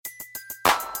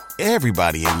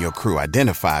Everybody in your crew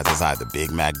identifies as either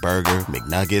Big Mac Burger,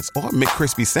 McNuggets, or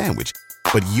McCrispy Sandwich.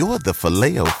 But you're the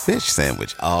Filet-O-Fish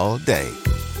Sandwich all day.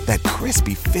 That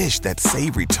crispy fish, that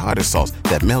savory tartar sauce,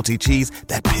 that melty cheese,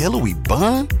 that pillowy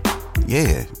bun.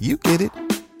 Yeah, you get it.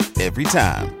 Every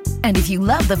time. And if you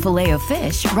love the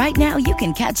Filet-O-Fish, right now you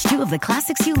can catch two of the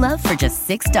classics you love for just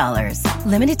 $6.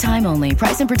 Limited time only.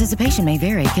 Price and participation may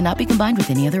vary. Cannot be combined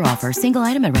with any other offer. Single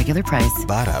item at regular price.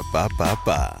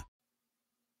 Ba-da-ba-ba-ba.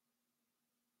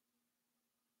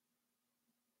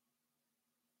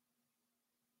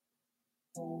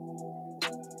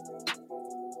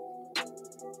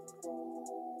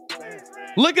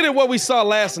 Looking at what we saw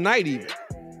last night, even. The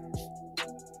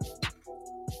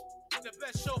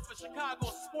best show for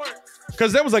Chicago sports.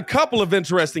 Because there was a couple of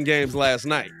interesting games last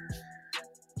night.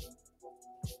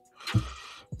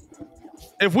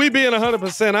 If we being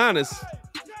 100% honest,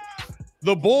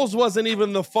 the Bulls wasn't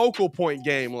even the focal point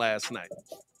game last night.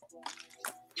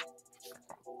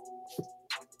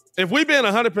 If we being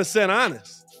 100%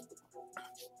 honest,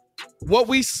 what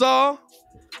we saw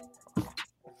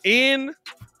in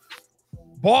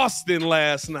Boston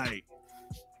last night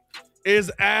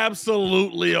is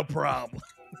absolutely a problem.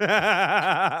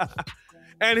 And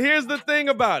here's the thing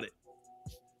about it.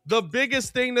 The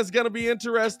biggest thing that's going to be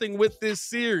interesting with this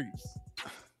series.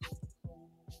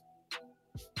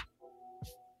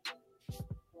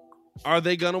 Are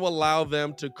they going to allow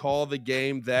them to call the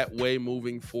game that way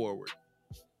moving forward?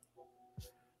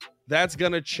 That's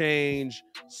going to change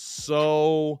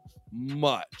so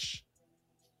much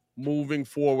moving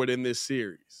forward in this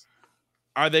series.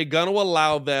 Are they going to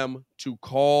allow them to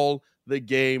call the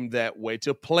game that way,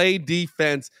 to play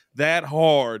defense that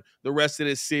hard the rest of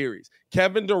this series?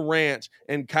 Kevin Durant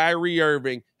and Kyrie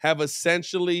Irving have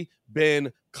essentially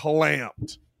been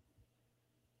clamped.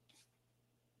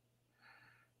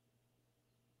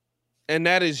 And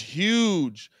that is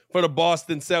huge for the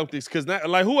Boston Celtics because,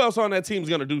 like, who else on that team is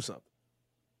going to do something?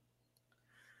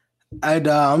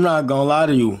 I'm not gonna lie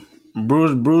to you,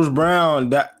 Bruce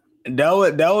Brown. That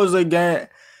was a game.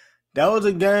 That was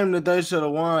a game that they should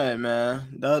have won,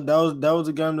 man. That was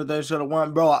a game that they should have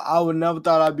won, bro. I would never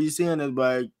thought I'd be seeing this,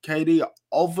 but KD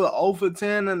 0 for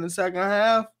 10 in the second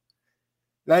half.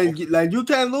 Like you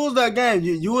can't lose that game.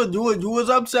 You was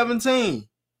up 17.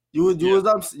 You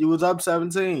was up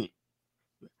 17.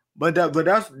 But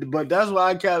that's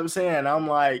why I kept saying, I'm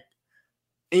like,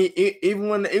 even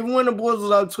when the Bulls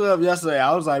was up 12 yesterday,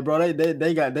 I was like, bro,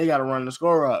 they got to run the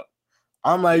score up.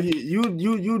 I'm like, you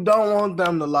don't want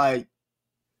them to like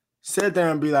sit there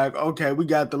and be like, okay, we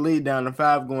got the lead down to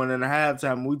 5 going into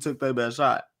halftime, and we took their best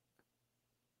shot.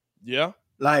 Yeah,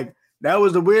 like that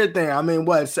was the weird thing. I mean,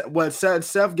 what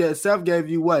Seth gave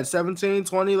you what 17,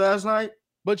 20 last night?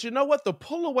 But you know what? The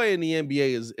pull away in the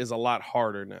NBA is a lot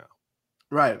harder now.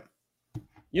 Right.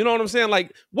 You know what I'm saying?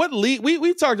 Like, what lead?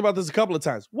 We've talked about this a couple of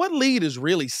times. What lead is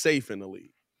really safe in the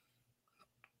league?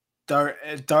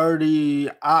 30.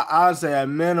 I'd say at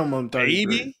minimum 33.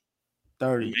 Maybe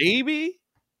 30. Maybe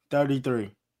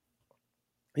 33.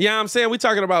 Yeah, I'm saying we're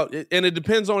talking about, and it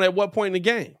depends on at what point in the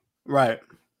game. Right.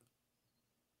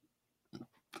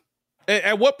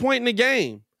 At what point in the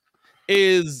game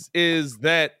is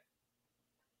that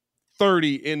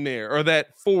 30 in there or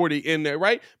that 40 in there,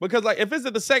 right? Because like if it's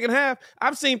at the second half,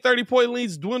 I've seen 30-point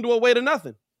leads dwindle away to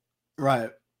nothing. Right.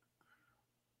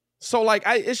 So like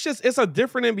it's a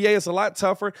different NBA. It's a lot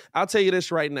tougher. I'll tell you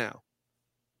this right now.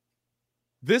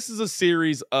 This is a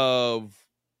series of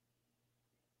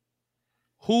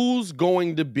who's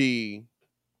going to be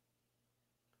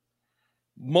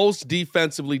most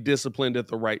defensively disciplined at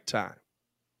the right time.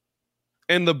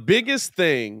 And the biggest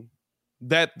thing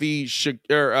that the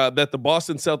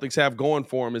Boston Celtics have going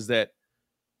for them is that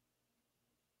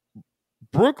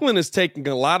Brooklyn is taking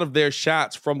a lot of their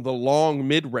shots from the long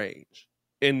mid-range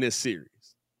in this series.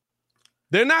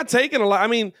 They're not taking a lot. I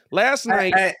mean, last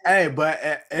night... but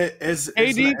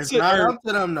it's not up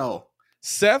to them, though.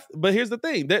 Seth, but here's the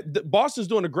thing. Boston's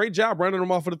doing a great job running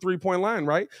them off of the three-point line,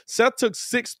 right? Seth took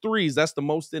 6 threes. That's the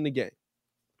most in the game.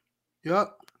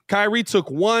 Yep. Kyrie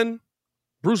took 1.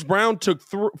 Bruce Brown took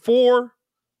 4.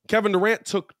 Kevin Durant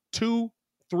took 2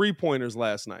 3-pointers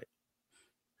last night.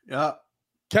 Yeah.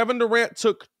 Kevin Durant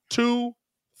took 2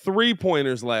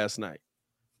 3-pointers last night.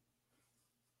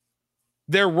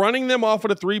 They're running them off of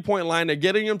the three-point line. They're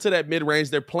getting them to that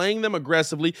mid-range. They're playing them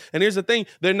aggressively. And here's the thing.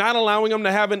 They're not allowing them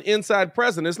to have an inside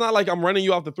presence. It's not like I'm running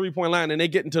you off the three-point line and they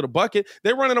get into the bucket.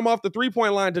 They're running them off the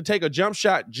three-point line to take a jump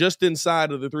shot just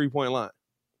inside of the three-point line.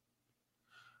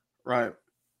 Right.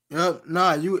 Yep.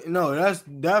 No, that's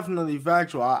definitely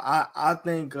factual. I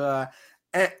think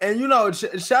And you know,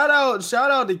 shout out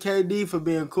to KD for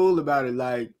being cool about it.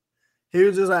 Like he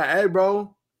was just like, "Hey,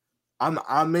 bro,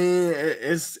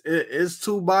 it's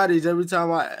two bodies every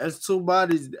time I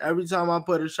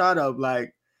put a shot up.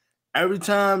 Like every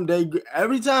time he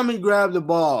grabbed the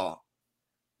ball,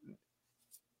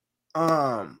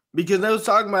 because they was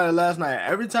talking about it last night.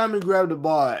 Every time he grabbed the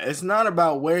ball, it's not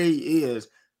about where he is,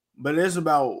 but it's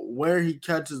about where he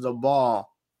catches the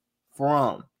ball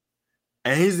from.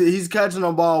 And he's catching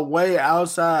the ball way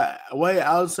outside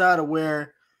of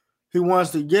where he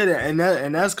wants to get it,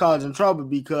 and that's causing trouble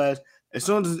because as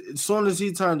soon as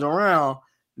he turns around,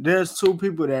 there's two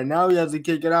people there. Now he has to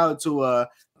kick it out to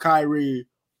Kyrie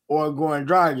or Goran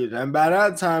Dragic, and by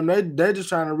that time they just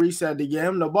trying to reset to get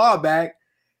him the ball back,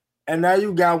 and now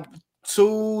you got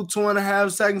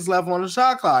 2.5 seconds left on the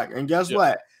shot clock, and guess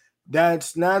what?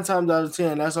 That's 9 times out of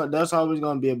 10. That's always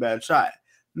going to be a bad shot.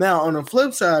 Now on the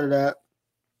flip side of that,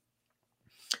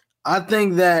 I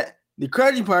think that the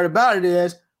crazy part about it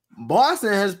is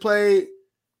Boston has played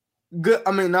good.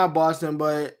 I mean, not Boston,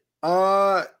 but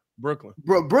Brooklyn.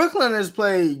 Brooklyn has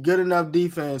played good enough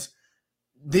defense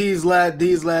these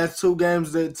last 2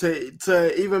 games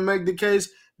to even make the case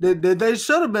that they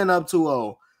should have been up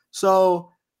 2-0. So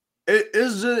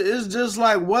it's just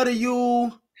like, what are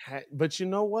you? But you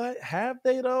know what? Have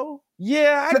they though?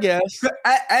 Yeah, I guess.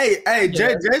 Hey,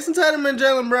 Jason Tatum and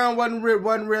Jaylen Brown wasn't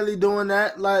really doing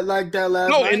that like that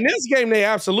last night. No, in this game they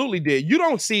absolutely did. You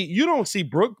don't see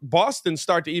Boston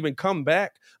start to even come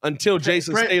back until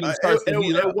Jason Tatum starts to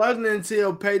heat up. It wasn't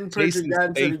until Peyton Pritchard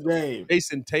got into the game.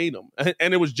 Jason Tatum,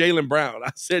 and it was Jaylen Brown.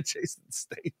 I said Jason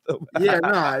Tatum. Yeah,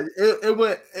 no, it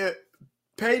was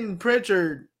Peyton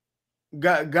Pritchard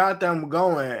got them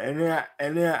going, and then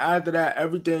after that,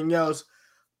 everything else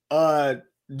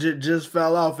just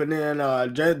fell off, and then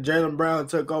Jaylen Brown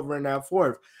took over in that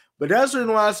fourth. But that's the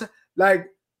reason why I said, like,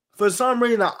 for some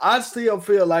reason, I still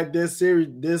feel like this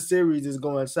series is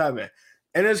going 7,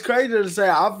 and it's crazy to say.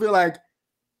 I feel like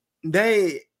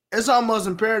it's almost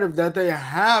imperative that they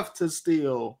have to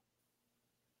steal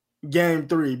Game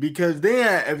 3, because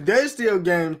then if they steal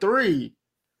Game 3.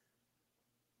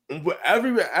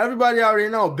 Everybody already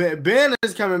know Ben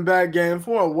is coming back Game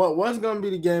 4. What's going to be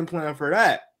the game plan for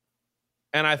that?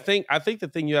 And I think the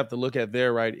thing you have to look at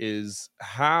there, right, is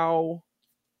how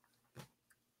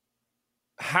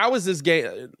is this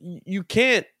game?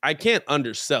 I can't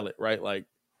undersell it, right? Like,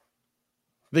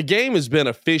 the game has been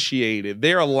officiated.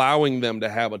 They're allowing them to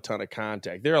have a ton of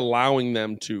contact. They're allowing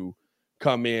them to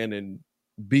come in and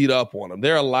beat up on them.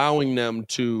 They're allowing them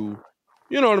to,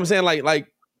 you know what I'm saying? Like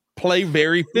play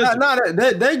very physical. No,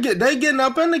 they getting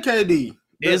up in the KD.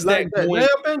 Is that going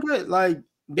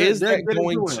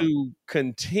to to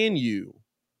continue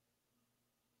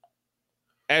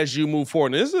as you move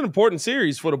forward? And this is an important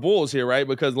series for the Bulls here, right?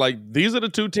 Because like these are the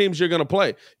 2 teams you're going to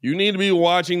play. You need to be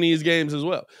watching these games as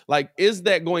well. Like, is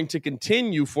that going to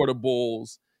continue for the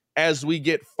Bulls as we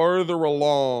get further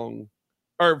along?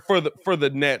 Or for the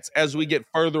Nets as we get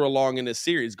further along in this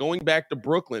series, going back to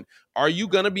Brooklyn, are you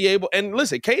going to be able? And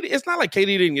listen, KD, it's not like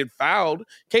KD didn't get fouled.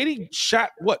 KD shot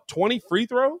 20 free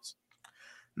throws?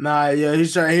 Nah, yeah, he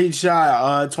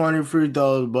shot 20 free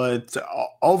throws, but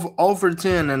over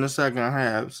 10 in the second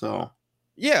half. So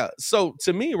yeah, so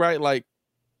to me, right, like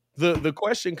the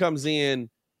question comes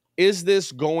in. Is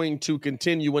this going to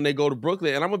continue when they go to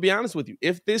Brooklyn? And I'm going to be honest with you.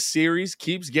 If this series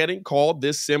keeps getting called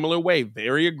this similar way,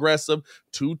 very aggressive,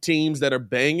 2 teams that are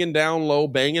banging down low,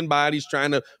 banging bodies, trying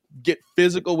to get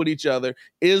physical with each other,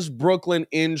 is Brooklyn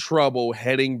in trouble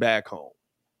heading back home?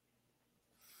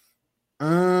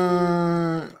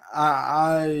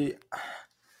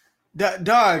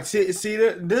 Dog, see, this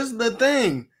is the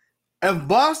thing. If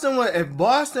Boston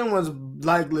was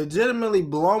like legitimately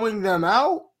blowing them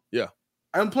out, yeah,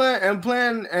 and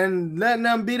playing and letting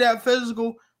them be that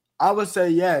physical, I would say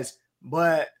yes.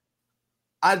 But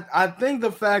I think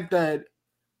the fact that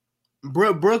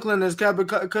Brooklyn is kept,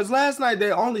 because last night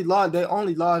they only lost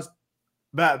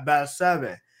by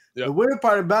 7. Yep. The weird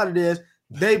part about it is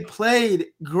they played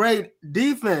great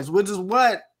defense, which is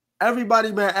what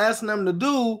everybody been asking them to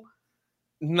do.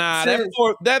 Nah, that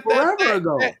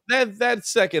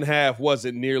second half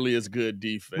wasn't nearly as good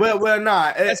defense. Well,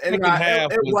 nah. That second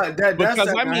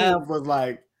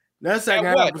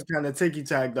half was kind of ticky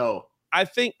tack though. I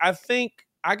think I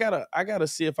gotta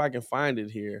see if I can find it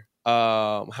here.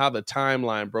 How the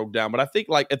timeline broke down, but I think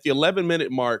like at the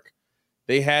 11-minute mark,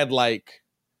 they had like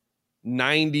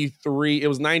 93. It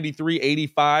was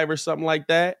 93-85 or something like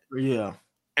that. Yeah,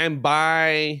 and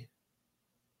by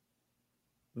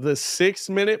the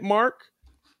 6-minute mark,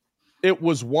 it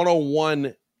was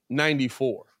 101-94.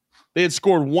 They had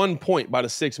scored 1 point by the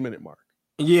 6-minute mark.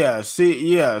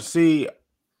 See.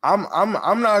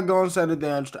 I'm not gonna say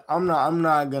that I'm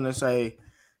not gonna say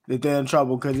that they're in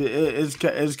trouble because it's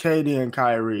KD and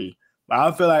Kyrie. But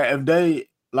I feel like if they,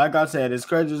 like I said, it's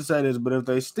crazy to say this, but if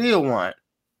they still want,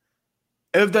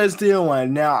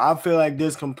 now I feel like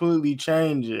this completely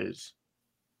changes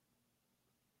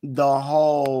the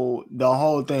whole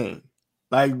thing.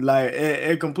 Like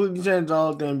it completely changed the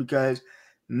whole thing because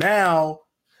now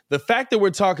the fact that we're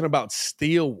talking about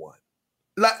steal one.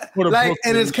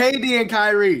 And it's KD and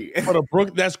Kyrie. For the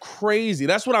Brook, that's crazy.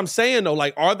 That's what I'm saying though.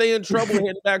 Like, are they in trouble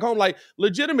heading back home? Like,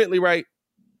 legitimately, right?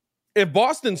 If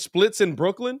Boston splits in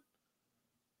Brooklyn,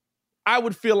 I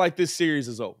would feel like this series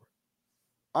is over.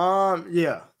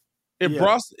 Yeah. If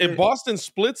Boston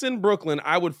splits in Brooklyn,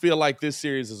 I would feel like this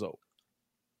series is over.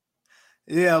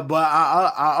 Yeah, but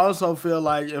I also feel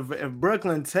like if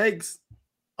Brooklyn takes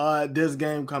this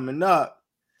game coming up,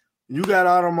 you got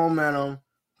all the momentum.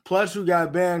 Plus, you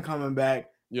got Bam coming back,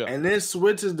 and this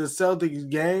switches the Celtics'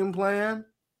 game plan.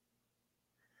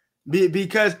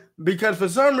 Because for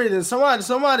some reason,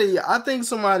 somebody, I think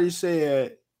somebody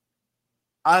said,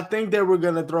 I think they were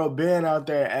gonna throw Ben out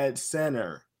there at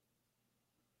center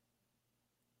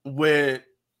with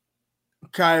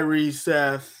Kyrie,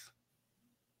 Seth,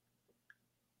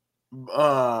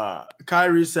 Bruce,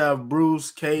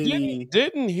 KD.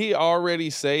 Didn't he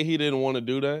already say he didn't want to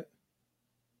do that?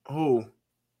 Who?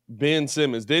 Ben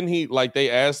Simmons. Didn't he, like, they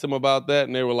asked him about that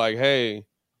and they were like, hey,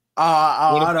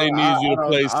 what if they need you to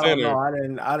play center?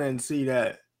 I didn't see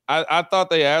that. I thought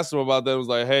they asked him about that. It was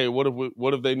like, hey, what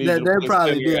if they need you to play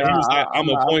probably center? Did. He was like, I'm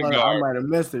a point guard. I might have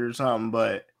missed it or something,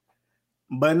 but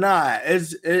nah,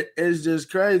 it's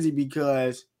just crazy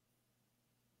because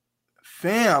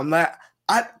fam, like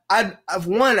I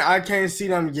can't see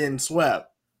them getting swept,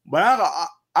 but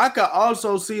I could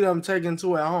also see them taking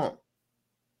two at home.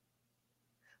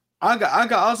 I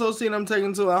could also see them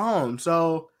taking two at home.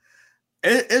 So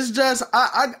it's just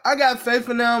I got faith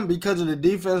in them because of the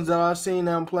defense that I've seen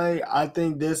them play. I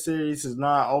think this series is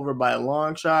not over by a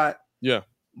long shot. Yeah.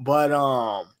 But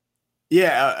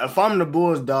if I'm the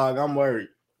Bulls, dog, I'm worried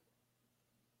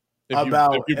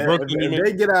if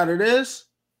they get out of this.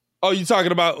 Oh, you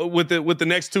talking about with the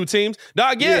next two teams?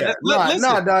 Dog, listen.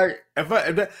 Dog.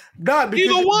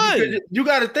 Because you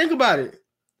got to think about it,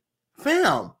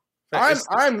 fam.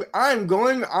 I'm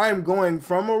going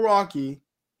from Milwaukee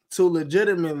to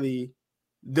legitimately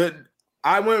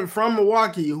I went from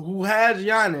Milwaukee, who has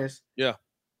Giannis,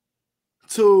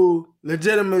 to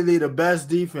legitimately the best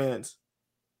defense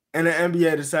in the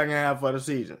NBA the second half of the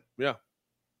season. Yeah,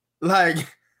 like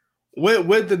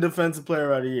with the defensive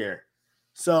player of the year.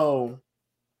 So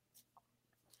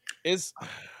it's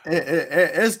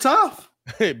tough.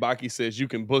 Hey, Baki says you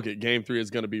can book it. Game 3 is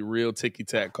going to be real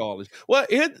ticky-tack college. Well,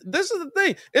 this is the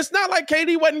thing. It's not like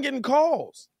KD wasn't getting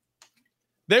calls.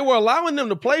 They were allowing them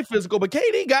to play physical, but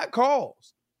KD got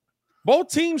calls. Both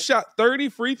teams shot 30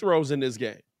 free throws in this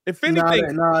game. If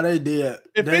anything, they did.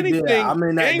 If anything, I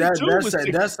mean,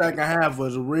 that second half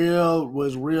was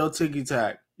real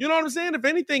ticky-tack. You know what I'm saying? If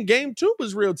anything, game 2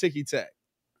 was real ticky-tack.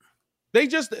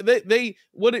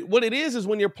 What it is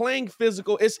when you're playing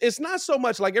physical, it's not so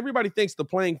much like everybody thinks the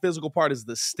playing physical part is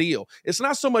the steal. It's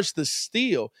not so much the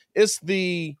steal. It's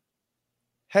the,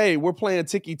 hey, we're playing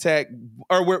ticky-tack,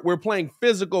 or we're playing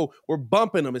physical. We're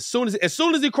bumping them as soon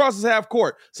as he crosses half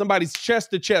court, somebody's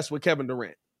chest to chest with Kevin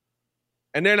Durant,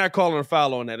 and they're not calling a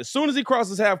foul on that. As soon as he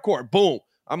crosses half court, boom,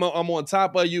 I'm on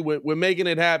top of you. We're making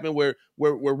it happen. We're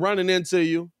running into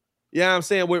you. You know what I'm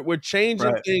saying? We're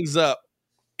changing things up.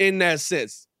 In that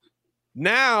sense,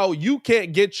 now you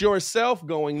can't get yourself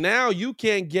going. Now you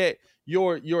can't get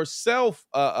yourself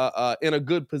in a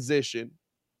good position.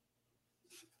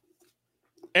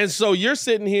 And so you're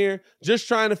sitting here just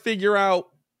trying to figure out,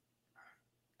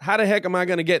 how the heck am I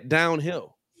going to get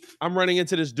downhill? I'm running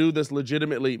into this dude that's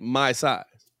legitimately my size.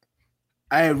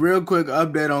 Hey, real quick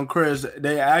update on Chris.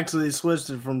 They actually switched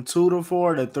it from 2 to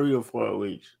 4 to 3 or 4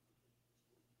 weeks.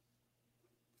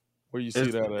 Where you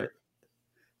see that at?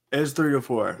 It's 3 to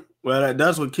 4. Well,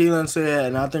 that's what Keelan said,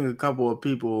 and I think a couple of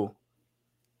people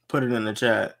put it in the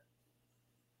chat.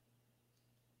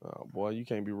 Oh, boy, you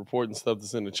can't be reporting stuff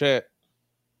that's in the chat.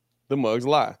 The mugs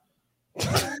lie.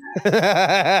 Baki,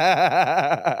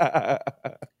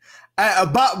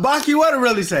 what did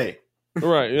really say?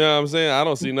 Right, you know what I'm saying? I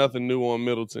don't see nothing new on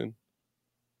Middleton.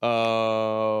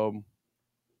 I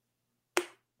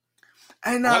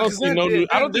don't see no new.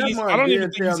 I don't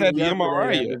even think he's had the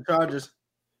MRI yet. Chargers.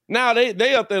 Now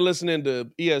they up there listening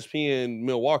to ESPN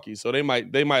Milwaukee, so they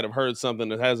might have heard something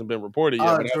that hasn't been reported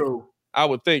yet. True. I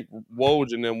would think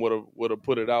Woj and them would have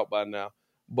put it out by now.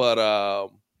 But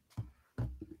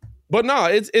no,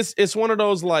 it's one of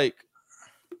those like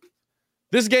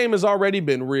this game has already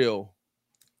been real.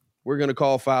 We're gonna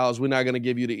call fouls. We're not gonna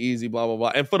give you the easy blah blah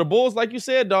blah. And for the Bulls, like you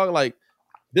said, dog, like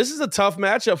this is a tough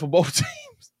matchup for both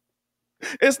teams.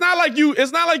 It's not like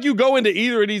you go into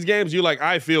either of these games. You're like,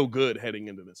 I feel good heading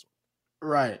into this one.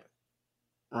 Right.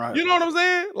 You know what I'm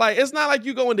saying? Like, it's not like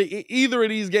you go into either of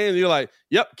these games and you're like,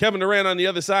 yep, Kevin Durant on the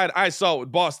other side. I saw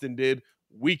what Boston did.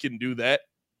 We can do that.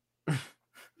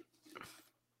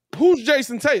 Who's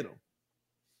Jason Tatum?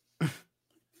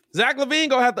 Zach LaVine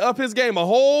gonna have to up his game a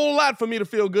whole lot for me to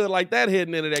feel good like that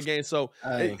heading into that game. So,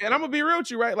 and I'm gonna be real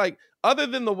with you, right? Like, other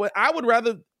than the way I would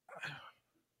rather.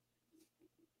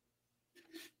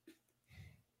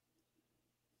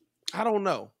 I don't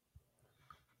know.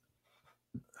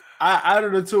 Out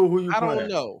of the two, who you playing? I don't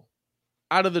know.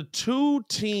 Out of the two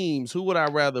teams, who would I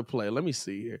rather play? Let me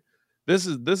see here. This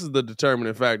is the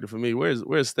determining factor for me.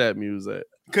 Where's Stat Muse at?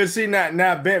 Cause see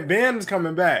now Ben is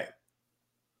coming back.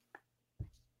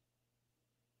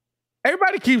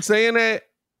 Everybody keeps saying that.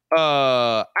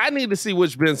 I need to see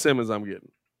which Ben Simmons I'm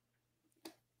getting.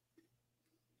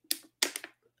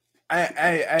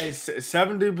 Hey,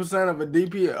 70% of a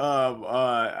DPOY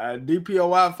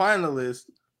finalist.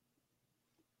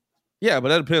 Yeah, but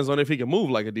that depends on if he can move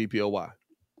like a DPOY. You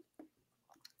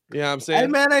know what I'm saying? Hey,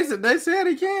 man, they said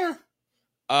he can.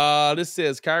 This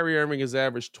says Kyrie Irving has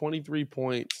averaged 23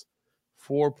 points,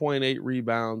 4.8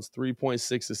 rebounds,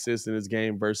 3.6 assists in his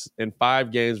game in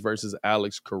 5 games versus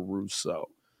Alex Caruso.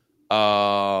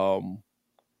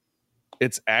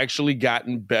 It's actually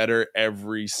gotten better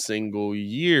every single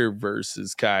year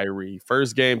versus Kyrie.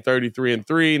 First game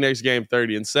 33-3, next game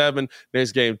 30-7,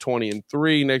 next game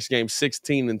 20-3, next game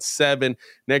 16-7,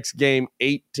 next game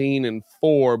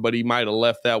 18-4. But he might have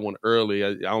left that one early.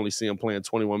 I only see him playing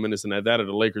 21 minutes, and at that,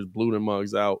 the Lakers blew them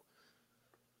mugs out.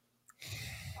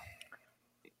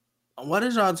 What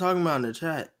is y'all talking about in the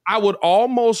chat? I would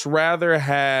almost rather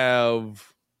have.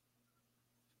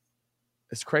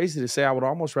 It's crazy to say I would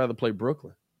almost rather play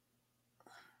Brooklyn.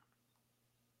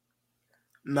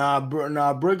 Nah,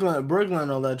 Brooklyn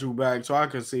will let you back, so I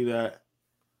can see that.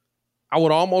 I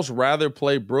would almost rather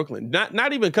play Brooklyn. Not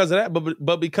even because of that,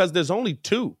 but because there's only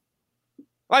 2.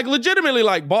 Like, legitimately,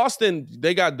 like, Boston,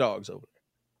 they got dogs over there.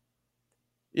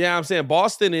 Yeah, I'm saying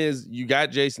Boston is, you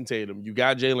got Jason Tatum, you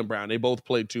got Jaylen Brown. They both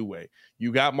play two-way.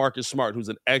 You got Marcus Smart, who's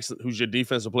who's your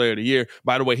defensive player of the year.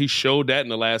 By the way, he showed that in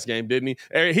the last game, didn't he?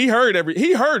 He heard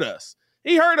us.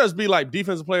 He heard us be like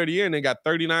defensive player of the year, and then got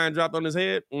 39 dropped on his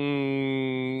head.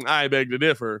 I beg to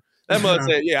differ. That must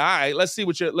say, yeah, all right. Let's see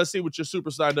what your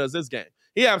superstar does this game.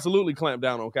 He absolutely clamped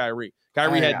down on Kyrie.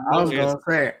 Kyrie had no I was gonna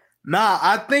say,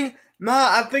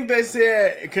 I think they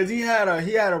said because he had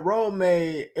a role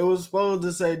made. It was supposed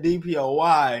to say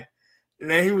DPOY,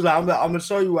 and then he was like, "I'm gonna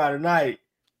show you why tonight."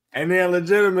 And then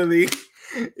legitimately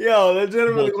went out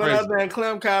there and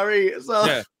clamped Kyrie.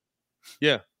 So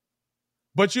yeah.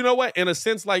 But you know what? In a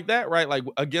sense like that, right? Like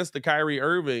against the Kyrie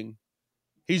Irving,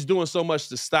 he's doing so much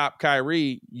to stop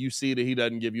Kyrie. You see that he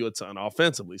doesn't give you a ton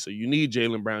offensively. So you need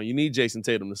Jaylen Brown, you need Jason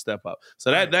Tatum to step up.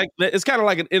 So that it's kind of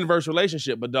like an inverse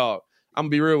relationship. But dog, I'm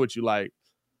gonna be real with you. Like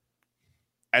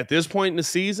at this point in the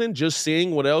season, just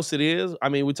seeing what else it is. I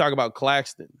mean, we talk about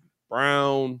Claxton,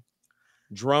 Brown,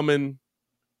 Drummond.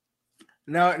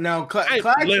 Now,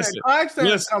 Claxton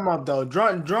come up though.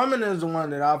 Drummond is the one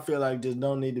that I feel like just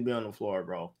don't need to be on the floor,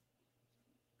 bro.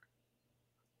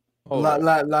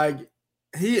 Like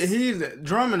he's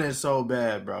Drummond is so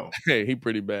bad, bro. Hey, he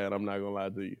pretty bad. I'm not gonna lie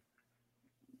to you.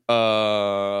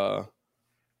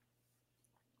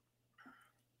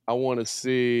 I want to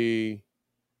see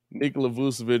Nikola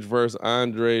Vucevic versus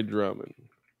Andre Drummond.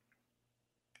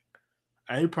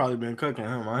 He probably been cooking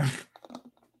him, man.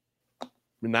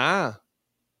 Nah.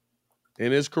 In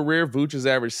his career, Vooch has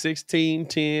averaged 16,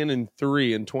 10, and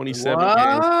 3 in 27 games.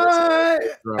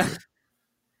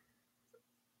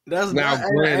 That's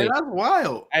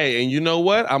wild. Hey, and you know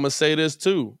what? I'm going to say this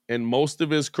too. In most of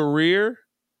his career,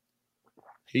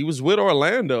 he was with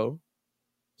Orlando.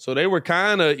 So they were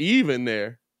kind of even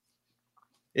there.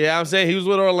 Yeah, I'm saying he was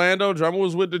with Orlando. Drummond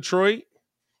was with Detroit.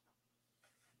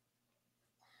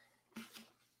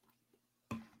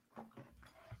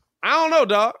 I don't know,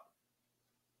 dog.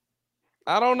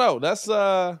 I don't know. That's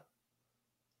a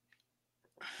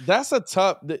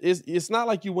tough. It's not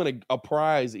like you win a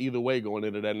prize either way going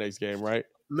into that next game, right?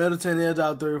 Middleton is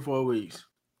out 3 or 4 weeks.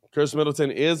 Chris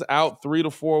Middleton is out 3 to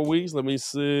 4 weeks. Let me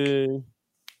see.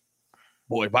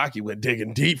 Boy, Baki went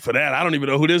digging deep for that. I don't even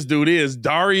know who this dude is.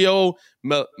 Dario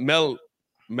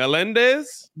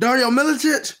Melendez? Dario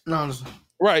Milicic? No,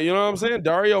 Right, you know what I'm saying?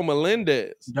 Dario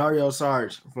Melendez. Dario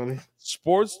Sarge. Funny.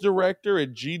 Sports director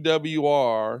at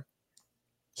GWR.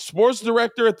 Sports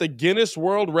director at the Guinness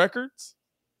World Records?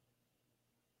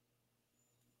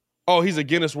 Oh, he's a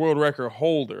Guinness World Record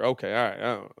holder. Okay, all right.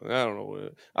 I don't know.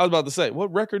 I was about to say,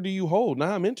 what record do you hold?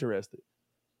 Now I'm interested.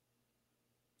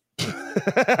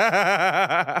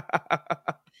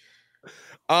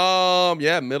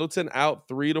 Yeah, Middleton out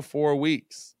 3 to 4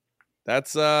 weeks.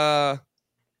 That's a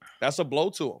blow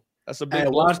to him. That's a big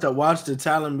blow. Watch the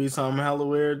talent be something hella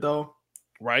weird though.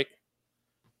 Right.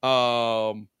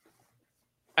 Hey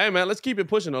man, let's keep it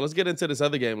pushing though. Let's get into this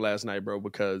other game last night, bro,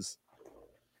 because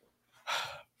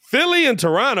Philly and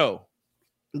Toronto.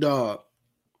 Dog.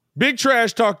 Big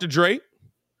trash talk to Drake.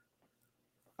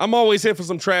 I'm always here for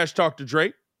some trash talk to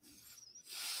Drake.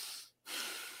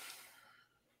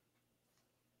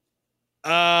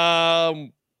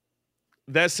 That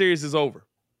series is over.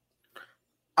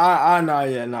 Nah,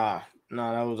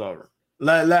 that was over.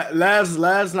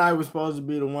 Last night was supposed to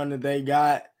be the one that they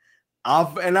got. I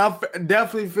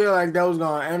definitely feel like that was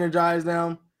gonna energize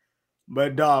them.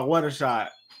 But dog, what a shot.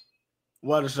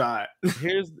 What a shot.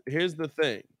 Here's the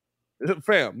thing.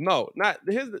 Fam, no, not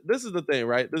this is the thing,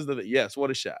 right? This is the thing. Yes,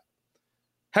 what a shot.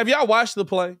 Have y'all watched the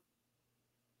play?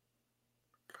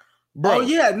 Bro. Oh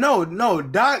yeah, no.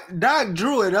 Doc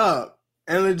drew it up,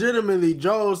 and legitimately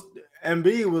Joel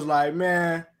Embiid was like,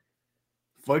 "Man,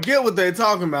 forget what they're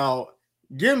talking about.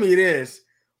 Give me this."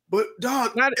 But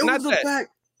dog, it was the fact.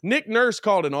 Nick Nurse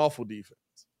called an awful defense.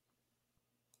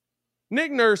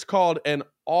 Nick Nurse called an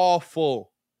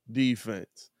awful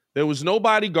defense. There was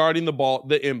nobody guarding the ball,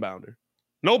 the inbounder.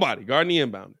 Nobody guarding the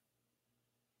inbounder.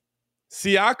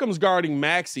 Siakam's guarding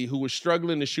Maxey, who was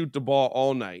struggling to shoot the ball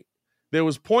all night. There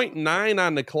was 0.9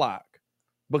 on the clock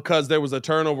because there was a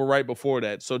turnover right before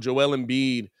that. So Joel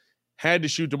Embiid had to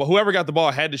shoot the ball. Whoever got the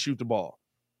ball had to shoot the ball.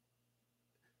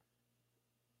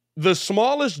 The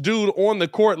smallest dude on the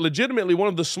court, legitimately one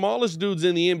of the smallest dudes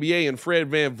in the NBA, and Fred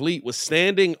VanVleet, was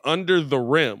standing under the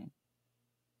rim.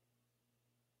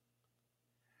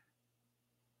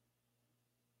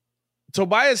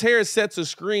 Tobias Harris sets a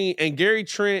screen, and Gary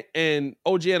Trent and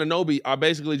OG Anunoby are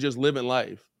basically just living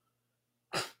life.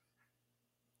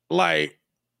 Like,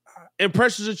 and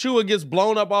Precious Achiuwa gets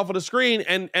blown up off of the screen,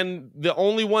 and the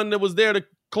only one that was there to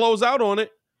close out on it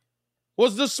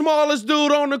was the smallest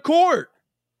dude on the court.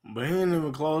 But he didn't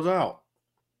even close out.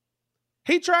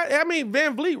 He tried. I mean,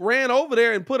 VanVleet ran over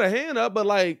there and put a hand up, but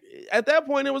like at that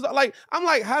point, it was like, I'm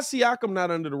like, how's Siakam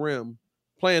not under the rim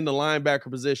playing the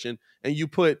linebacker position, and you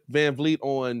put VanVleet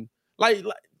on? Like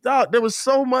dog, there was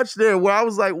so much there where I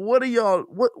was like, what are y'all?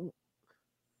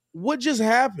 What just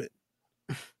happened?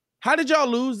 How did y'all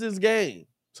lose this game?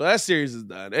 So that series is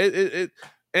done.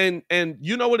 And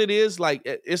you know what it is? Like,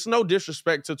 it's no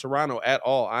disrespect to Toronto at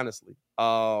all, honestly.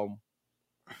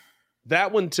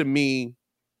 That one to me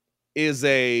is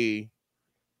we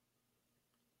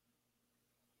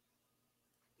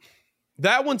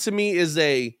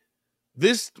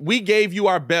gave you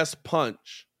our best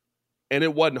punch and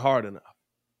it wasn't hard enough.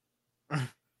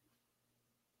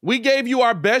 We gave you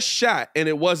our best shot and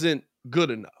it wasn't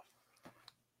good enough.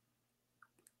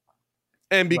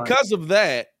 And because of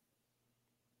that,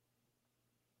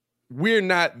 we're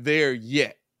not there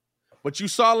yet. But you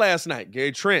saw last night,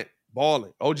 Gary Trent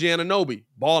balling, OG Anunoby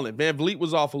balling. VanVleet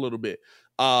was off a little bit.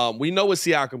 We know what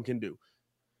Siakam can do.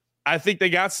 I think they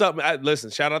got something. Listen,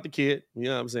 shout out the kid. You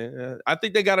know what I'm saying? I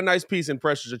think they got a nice piece in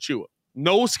Precious Achiuwa.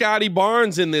 No Scotty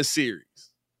Barnes in this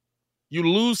series. You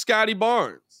lose Scotty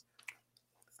Barnes.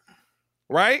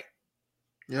 Right?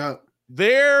 Yeah.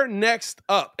 They're next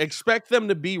up. Expect them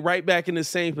to be right back in the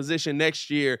same position next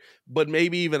year, but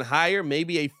maybe even higher,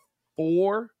 maybe a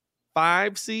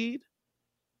 4-5 seed.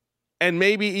 And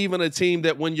maybe even a team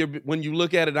that when you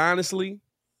look at it honestly,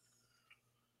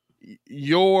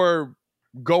 you're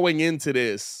going into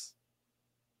this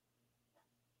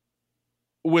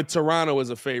with Toronto as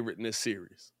a favorite in this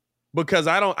series. Because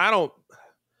I don't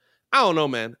know,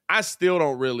 man. I still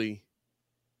don't really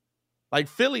like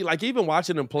Philly, like even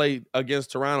watching them play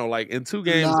against Toronto, like in 2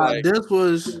 games,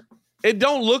 it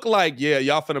don't look like, yeah,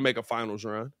 y'all finna make a finals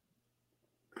run.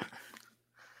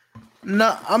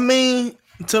 No, I mean,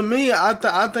 to me,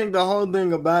 I think the whole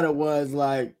thing about it was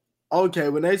like, okay,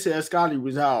 when they said Scotty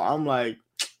was out, I'm like,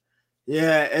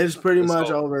 yeah, it's pretty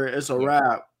much over. It's a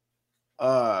wrap.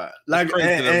 Like,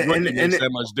 and that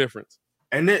much difference.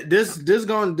 And this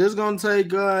gonna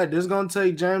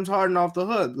take James Harden off the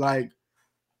hook. Like,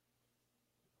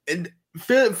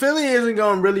 Philly isn't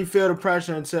gonna really feel the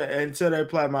pressure until they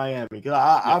play Miami.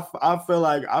 Cause I feel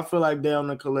like they're on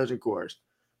the collision course.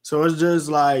 So it's just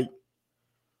like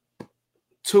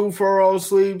 2 4-0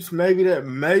 sweeps.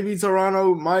 Maybe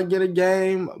Toronto might get a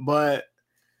game, but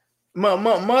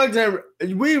Muggs,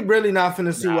 we really not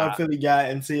finna see what Philly got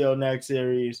until next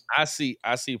series. I see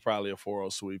probably a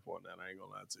 4-0 sweep on that. I ain't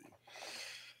gonna lie to you.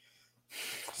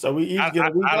 So we each get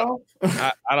a week off.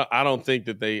 I don't think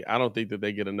that they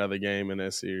get another game in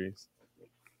that series.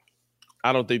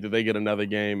 I don't think that they get another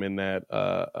game in that.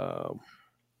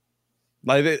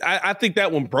 I think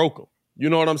that one broke them. You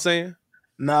know what I'm saying?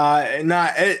 Nah.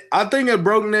 I think it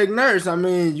broke Nick Nurse. I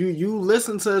mean, you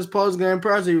listen to his post game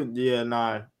press.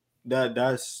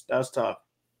 That's tough.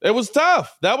 It was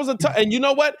tough. That was a tough. And you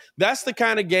know what? That's the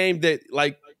kind of game that,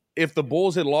 like, if the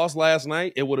Bulls had lost last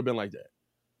night, it would have been like that.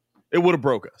 It would have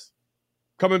broke us.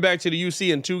 Coming back to the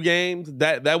UC in 2 games,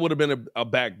 that would have been a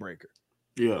backbreaker.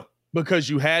 Yeah. Because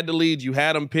you had the lead, you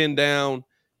had them pinned down,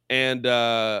 and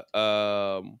I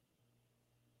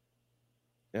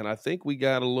think we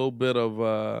got a little bit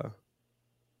of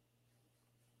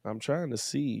I'm trying to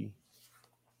see.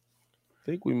 I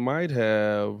think we might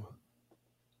have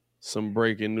some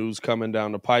breaking news coming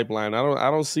down the pipeline.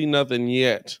 I don't see nothing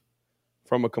yet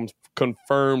from a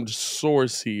confirmed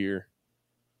source here.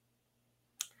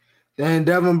 And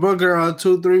Devin Booker on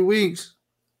 2-3 weeks.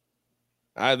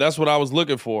 That's what I was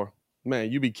looking for.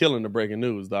 Man, you be killing the breaking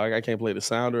news, dog. I can't play the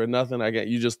sounder or nothing.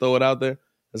 You just throw it out there.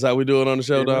 That's how we do it on the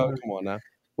show, dog. Come on now.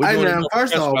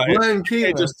 First off, Glenn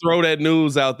Keelan. Just throw that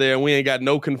news out there and we ain't got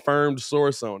no confirmed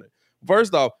source on it.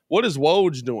 First off, what is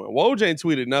Woj doing? Woj ain't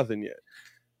tweeted nothing yet.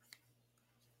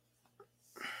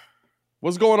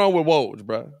 What's going on with Woj,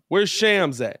 bro? Where's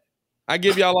Shams at? I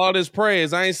give y'all all this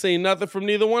praise. I ain't seen nothing from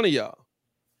neither one of y'all.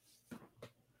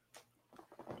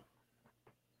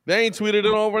 They ain't tweeted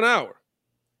in over an hour.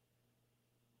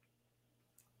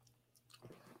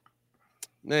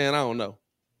 Man, I don't know.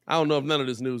 I don't know if none of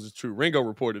this news is true. Ringo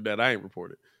reported that. I ain't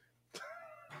reported.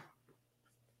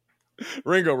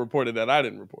 Ringo reported that. I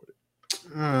didn't report it.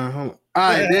 All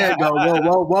right, there you go.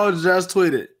 Woj just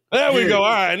tweeted. There we go.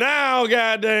 All right, now,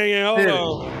 god dang it. Hold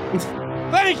on.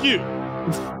 Thank you.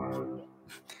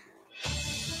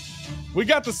 We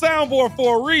got the soundboard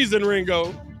for a reason,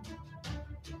 Ringo.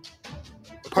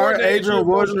 Per Adrian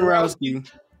Wojnarowski,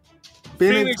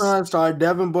 Phoenix Suns star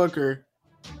Devin Booker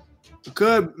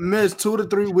could miss 2 to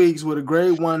 3 weeks with a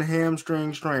grade 1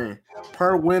 hamstring strain.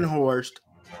 Per Brian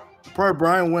Windhorst,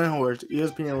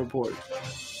 ESPN reports.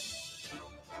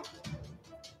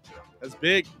 That's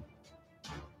big.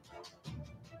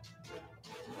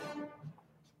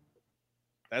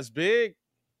 That's big.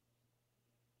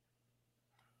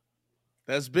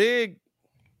 That's big.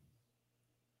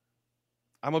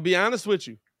 I'm going to be honest with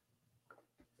you.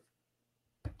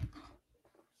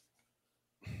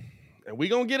 And we're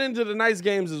going to get into the nice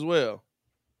games as well.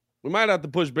 We might have to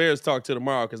push Bears talk to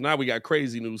tomorrow because now we got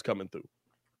crazy news coming through.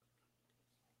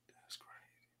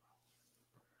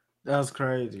 That's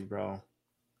crazy, bro.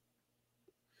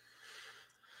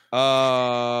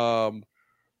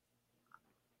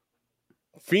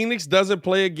 Phoenix doesn't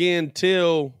play again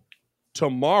till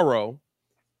tomorrow.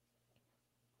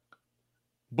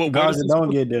 But guys, don't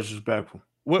get disrespectful.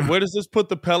 Where does this put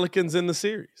the Pelicans in the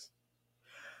series?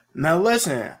 Now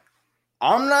listen,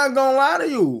 I'm not gonna lie to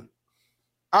you.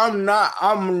 I'm not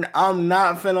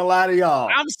finna lie to y'all.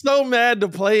 I'm so mad the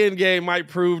play-in game might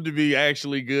prove to be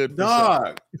actually good for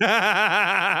dog.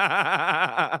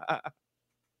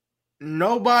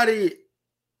 Nobody,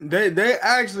 they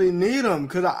actually need them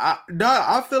because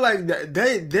I feel like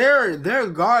their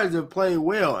guards have played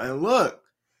well. And look,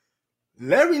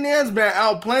 Larry Nance been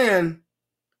outplaying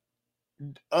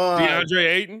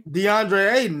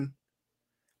DeAndre Ayton.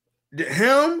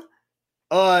 Him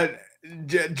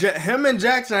and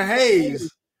Jackson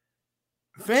Hayes,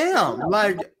 fam,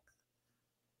 like,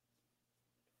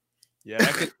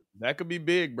 yeah, that could be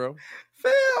big, bro.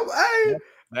 Fam, hey,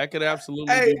 that could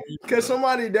absolutely be big. Because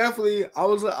somebody definitely, I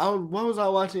was what was I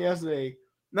watching yesterday?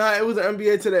 Nah, it was the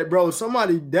NBA Today, bro.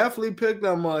 Somebody definitely picked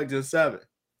them Muggs in 7.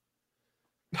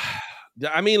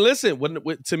 I mean, listen,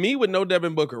 to me, with no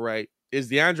Devin Booker, right,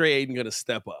 is DeAndre Ayton going to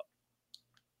step up?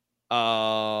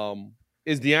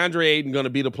 Is DeAndre Ayton going to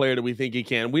be the player that we think he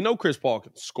can? We know Chris Paul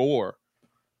can score,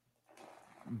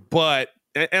 but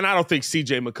and I don't think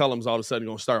CJ McCollum's all of a sudden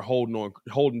going to start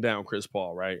holding down Chris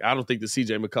Paul, right? I don't think the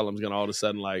CJ McCollum's going to all of a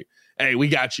sudden like, hey, we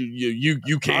got you,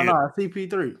 you can. Oh, no,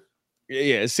 CP3.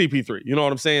 Yeah, it's CP3. You know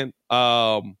what I'm saying?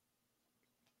 But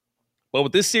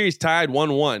with this series tied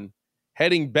 1-1,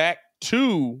 heading back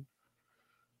to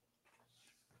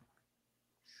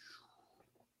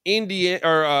Indiana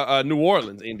or New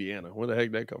Orleans, Indiana. Where the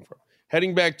heck did that come from?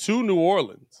 Heading back to New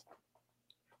Orleans.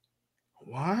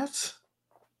 What?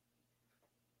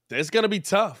 It's going to be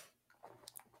tough.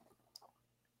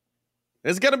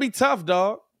 It's going to be tough,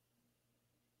 dog.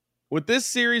 With this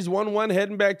series 1-1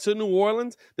 heading back to New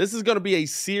Orleans, this is going to be a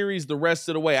series the rest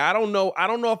of the way. I don't know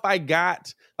if I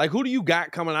got, like, who do you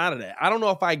got coming out of that? I don't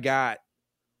know if I got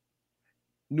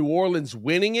New Orleans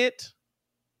winning it.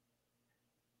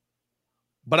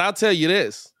 But I'll tell you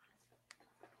this.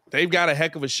 They've got a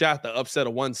heck of a shot to upset a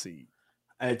 1 seed.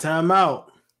 Hey, time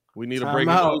out. We need a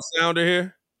breaking news sounder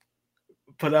here.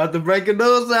 Put out the breaking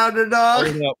news sounder, dog.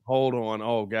 Hold up. Hold on.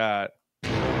 Oh, God.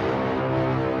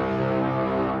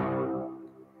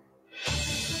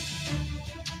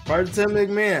 First Tim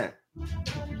McMahon.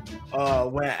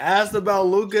 When asked about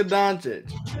Luka Doncic,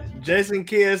 Jason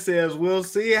Kidd says, we'll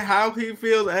see how he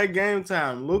feels at game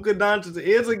time. Luka Doncic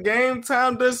is a game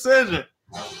time decision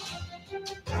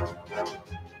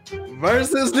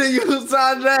versus the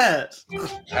Utah Jazz.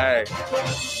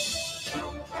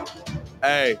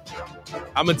 Hey,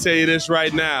 I'm going to tell you this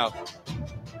right now.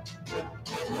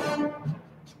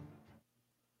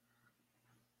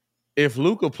 If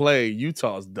Luka play,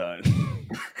 Utah's done.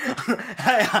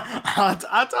 Hey,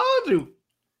 I told you.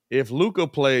 If Luka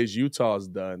plays, Utah's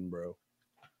done, bro.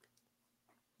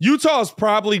 Utah's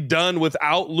probably done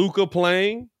without Luka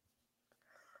playing.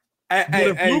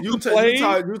 Hey,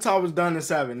 Utah was done in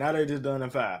 7. Now they just done in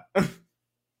 5.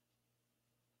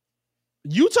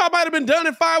 Utah might have been done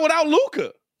in 5 without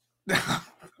Luka.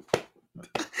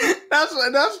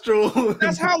 That's true.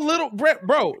 That's how little,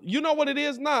 bro. You know what it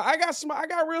is now. I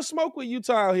got real smoke with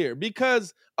Utah out here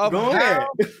because of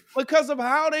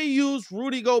how they use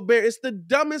Rudy Gobert. It's the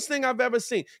dumbest thing I've ever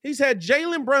seen. He's had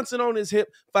Jalen Brunson on his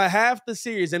hip for half the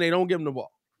series, and they don't give him the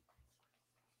ball.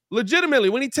 Legitimately,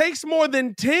 when he takes more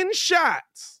than 10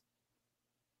 shots,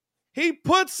 he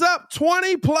puts up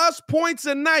 20 plus points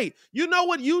a night. You know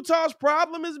what Utah's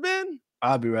problem has been?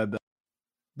 I'll be right back.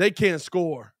 They can't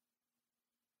score.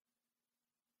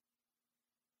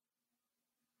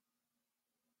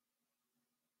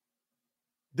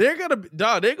 They're gonna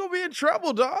be in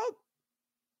trouble, dog.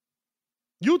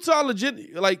 Utah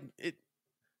legit,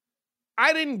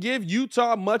 I didn't give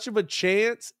Utah much of a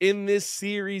chance in this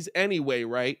series anyway,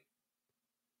 right?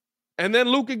 And then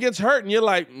Luka gets hurt, and you're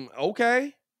like,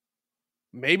 okay,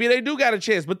 maybe they do got a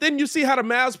chance. But then you see how the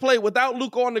Mavs play without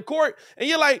Luka on the court, and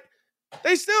you're like,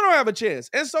 they still don't have a chance.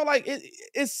 And so,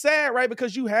 it's sad, right?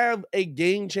 Because you have a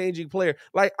game-changing player.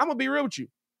 Like, I'm gonna be real with you.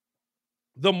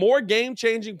 The more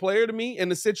game-changing player to me in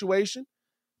the situation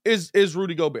is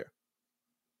Rudy Gobert.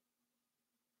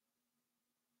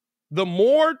 The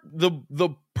more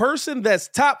the person that's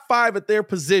top 5 at their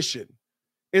position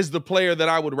is the player that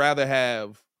I would rather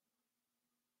have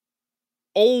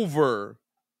over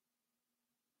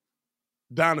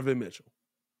Donovan Mitchell.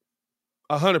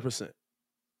 100%.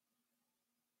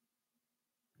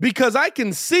 Because I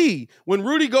can see when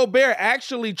Rudy Gobert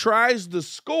actually tries to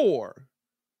score,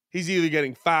 he's either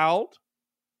getting fouled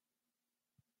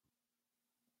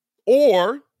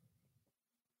or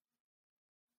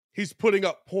he's putting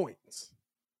up points.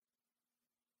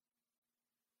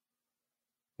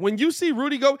 When you see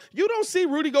Rudy Gobert, you don't see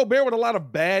Rudy Gobert with a lot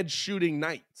of bad shooting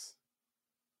nights.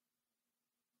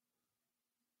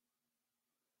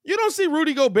 You don't see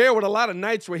Rudy Gobert with a lot of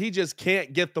nights where he just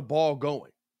can't get the ball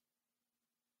going.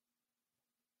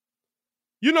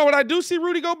 You know what I do see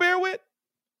Rudy Gobert with?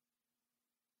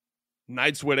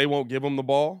 Nights where they won't give him the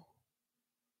ball.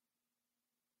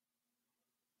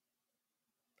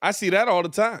 I see that all the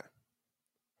time.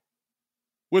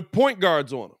 With point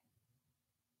guards on him.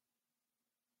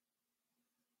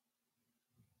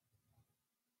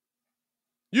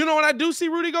 You know what I do see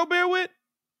Rudy Gobert with?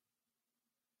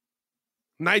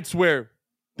 Nights where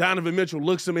Donovan Mitchell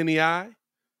looks him in the eye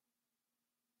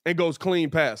and goes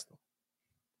clean past him.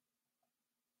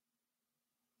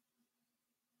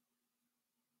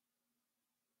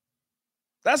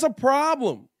 That's a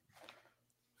problem.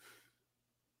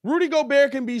 Rudy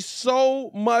Gobert can be so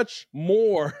much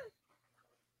more.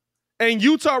 And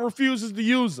Utah refuses to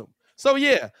use him. So,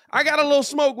 yeah, I got a little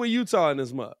smoke with Utah in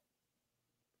this mug.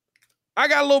 I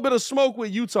got a little bit of smoke with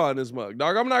Utah in this mug,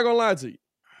 dog. I'm not going to lie to you.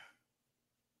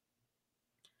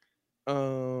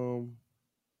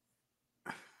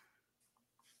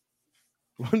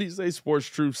 What did you say? Sports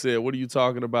Truth said, what are you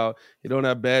talking about? He don't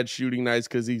have bad shooting nights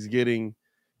because he's getting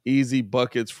easy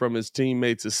buckets from his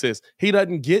teammates' assists. He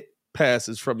doesn't get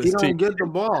passes from his team. He don't get the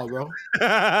ball, bro.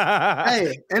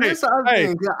 It's the other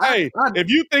thing. If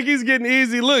you think he's getting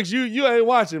easy looks, you ain't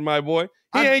watching, my boy.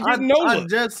 He ain't getting no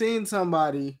looks. I just seen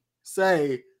somebody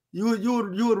say you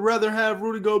would rather have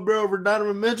Rudy Gobert over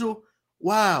Donovan Mitchell.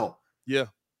 Wow. Yeah.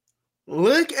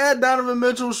 Look at Donovan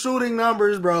Mitchell's shooting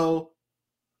numbers, bro.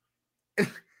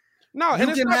 No, You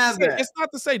and can have that. It's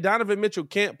not to say Donovan Mitchell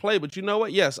can't play, but you know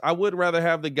what? Yes, I would rather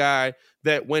have the guy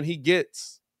that when he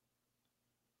gets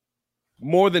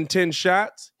more than 10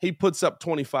 shots, he puts up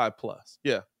 25 plus.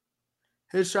 Yeah.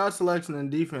 His shot selection and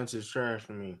defense is trash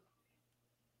for me.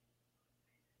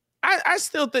 I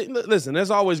still think, listen,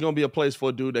 there's always going to be a place for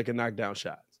a dude that can knock down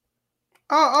shots.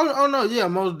 Oh no, yeah,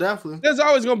 most definitely. There's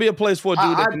always going to be a place for a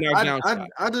dude that can knock down shots.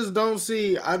 I just don't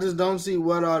see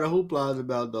what all the hoopla is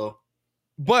about though.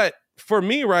 But for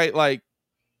me, right, like,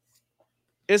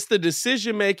 it's the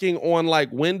decision making on like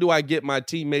when do I get my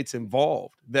teammates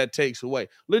involved that takes away.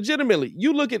 Legitimately,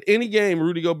 you look at any game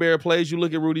Rudy Gobert plays, you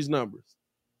look at Rudy's numbers.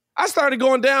 I started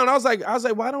going down. I was like,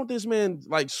 why don't this man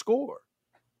like score?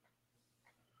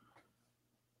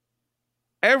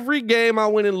 Every game I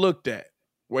went and looked at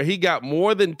where he got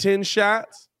more than 10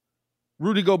 shots,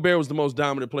 Rudy Gobert was the most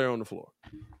dominant player on the floor.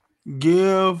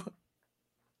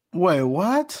 Wait,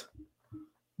 what?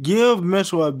 Give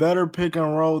Mitchell a better pick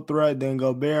and roll threat than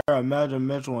Gobert. Imagine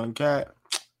Mitchell and Cat.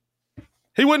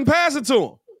 He wouldn't pass it to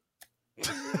him.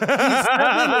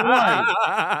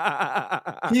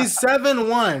 He's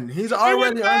 7'1". He's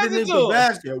already underneath the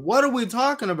basket. What are we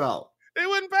talking about? He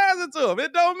wouldn't pass it to him.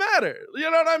 It don't matter. You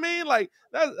know what I mean? Like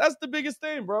that's the biggest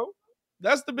thing, bro.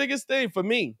 That's the biggest thing for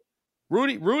me.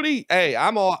 Rudy. Hey,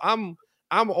 I'm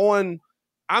on.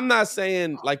 I'm not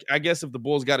saying, like, I guess if the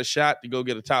Bulls got a shot to go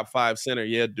get a top 5 center,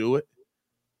 yeah, do it.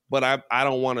 But I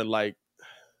don't want to, like,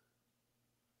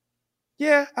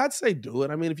 yeah, I'd say do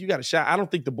it. I mean, if you got a shot, I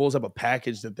don't think the Bulls have a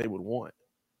package that they would want.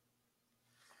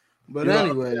 But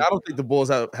anyway. I don't think the Bulls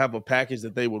have a package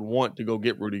that they would want to go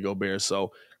get Rudy Gobert.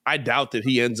 So I doubt that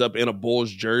he ends up in a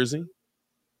Bulls jersey.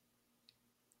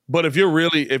 But if you're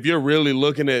really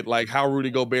looking at, like, how Rudy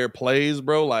Gobert plays,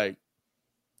 bro, like,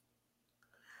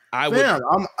 I'm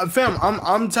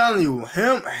telling you,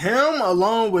 him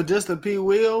alone with just a P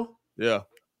Will, yeah,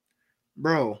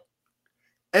 bro,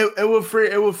 it would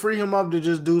free him up to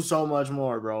just do so much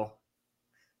more, bro.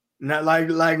 Not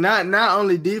not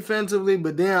only defensively,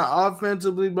 but then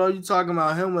offensively, bro. You talking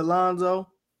about him with Lonzo?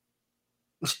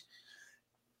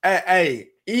 hey,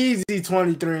 easy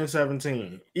 23 and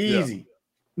 17, easy.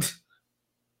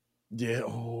 Yeah.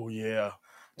 Oh yeah.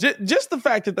 Just the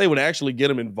fact that they would actually get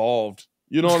him involved.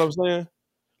 You know what I'm saying?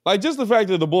 Like, just the fact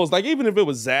that the Bulls, like, even if it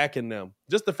was Zach and them,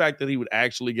 just the fact that he would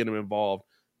actually get him involved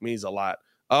means a lot.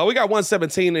 We got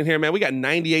 117 in here, man. We got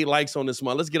 98 likes on this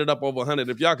month. Let's get it up over 100.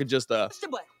 If y'all could just push the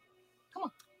button. Come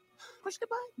on. Push the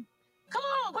button. Come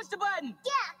on, push the button.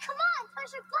 Yeah, come on,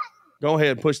 push the button. Go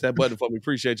ahead and push that button for me.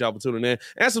 Appreciate y'all for tuning in.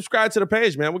 And subscribe to the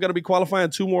page, man. We're going to be qualifying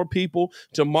 2 more people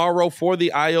tomorrow for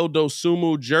the Ayo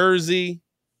Dosunmu jersey.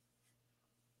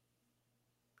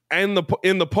 And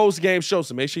in the post-game show.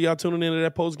 So make sure y'all tuning into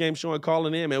that post-game show and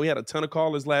calling in, man. We had a ton of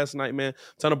callers last night, man.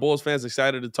 A ton of Bulls fans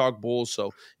excited to talk Bulls.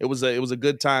 So it was a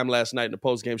good time last night in the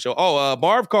post-game show. Oh,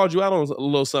 Marv called you out on a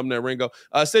little something there, Ringo.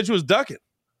 Said you was ducking.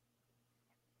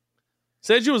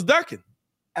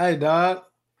 Hey, dog.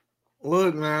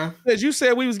 Look, man. You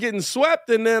said we was getting swept,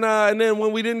 and then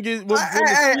when we didn't get,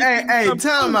 hey,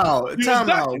 time out.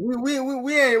 We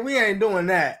ain't doing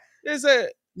that. They said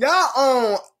y'all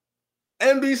on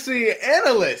NBC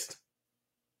analyst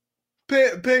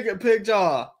pick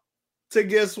y'all to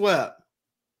get swept.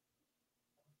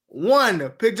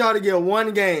 Pick y'all to get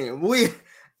 1 game.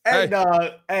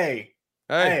 Dog. Hey.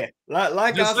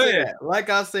 Like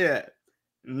I said,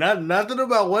 nothing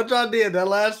about what y'all did the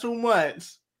last 2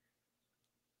 months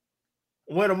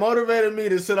would have motivated me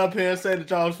to sit up here and say that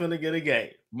y'all was finna get a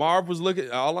game. Marv was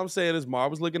looking. All I'm saying is Marv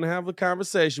was looking to have a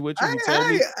conversation with you.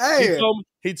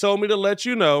 He told me to let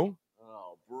you know.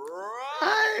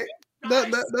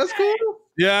 That's cool.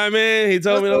 Yeah, I mean, he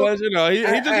told me to let you know. He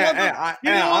just didn't want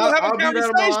to have a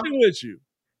conversation with you.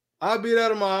 I'll be there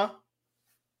tomorrow.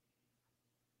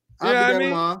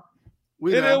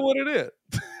 It is what it is.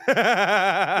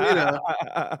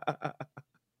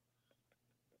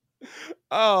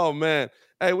 Oh, man.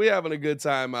 Hey, we having a good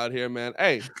time out here, man.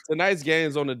 Hey, tonight's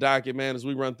game's on the docket, man, as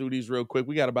we run through these real quick.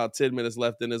 We got about 10 minutes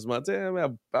left in this month. Damn, we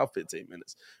have about 15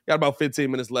 minutes. Got about 15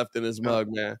 minutes left in this mug,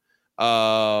 man.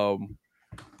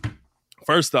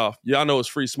 First off, y'all know it's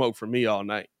free smoke for me all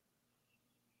night.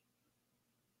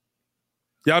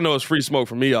 Y'all know it's free smoke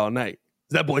for me all night.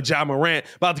 That boy Ja Morant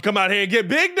about to come out here and get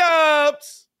big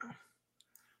dubs.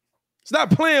 Stop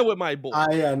playing with my boy.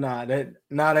 They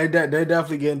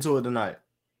definitely get into it tonight.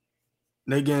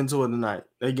 They get into it tonight.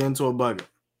 They get into a bucket.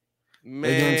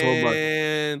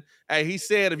 Man, hey, he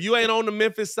said if you ain't on the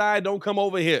Memphis side, don't come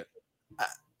over here.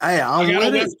 Hey, I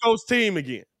got a West Coast team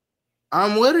again.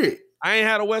 I'm with it. I ain't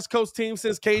had a West Coast team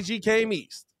since KG came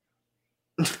east.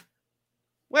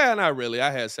 Well, not really.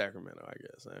 I had Sacramento, I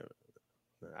guess.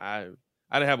 I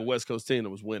didn't have a West Coast team that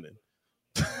was winning.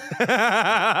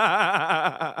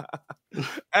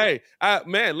 Hey,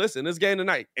 man, listen, this game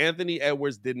tonight, Anthony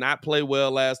Edwards did not play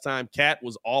well last time. Cat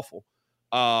was awful.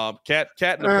 Cat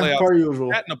in the playoffs. Per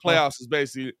usual. Cat in the playoffs is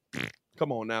basically,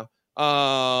 come on now.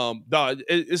 Dog,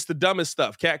 it's the dumbest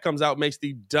stuff. Cat comes out, makes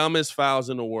the dumbest fouls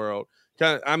in the world.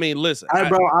 I mean, listen, Hey,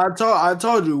 bro, I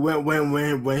told you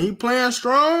when he playing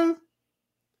strong.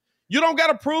 You don't got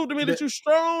to prove to me that you're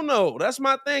strong, though. That's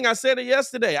my thing. I said it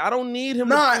yesterday. I don't need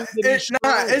him. It's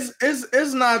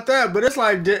not that, but it's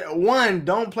like one,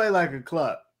 don't play like a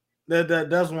club.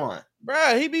 That's one.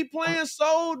 Bruh, he be playing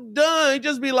so done. He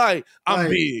just be like, I'm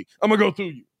big. I'm gonna go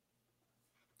through you.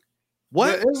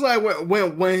 What? It's like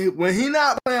when he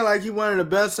not playing like he one of the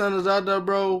best centers out there,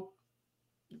 bro.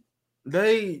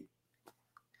 They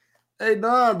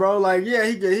done, bro. Like, yeah,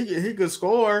 he could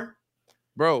score.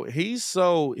 Bro, he's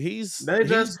nice.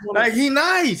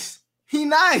 He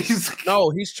nice. No,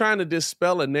 he's trying to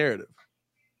dispel a narrative.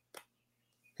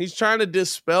 He's trying to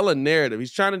dispel a narrative.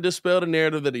 He's trying to dispel the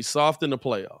narrative that he's soft in the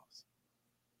playoffs.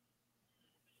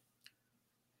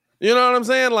 You know what I'm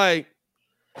saying? Like,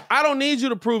 I don't need you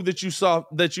to prove that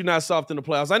you're not soft in the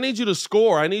playoffs. I need you to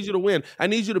score. I need you to win. I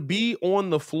need you to be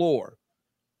on the floor.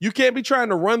 You can't be trying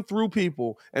to run through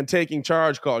people and taking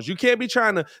charge calls. You can't be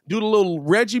trying to do the little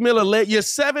Reggie Miller leg. You're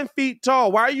 7 feet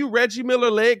tall. Why are you Reggie Miller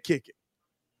leg kicking?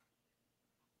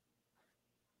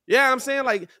 Yeah, I'm saying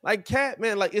like Cat,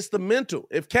 man, like it's the mental.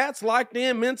 If Cat's locked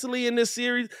in mentally in this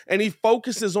series and he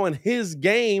focuses on his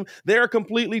game, they're a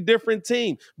completely different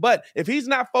team. But if he's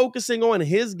not focusing on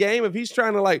his game, if he's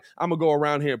trying to like, I'm going to go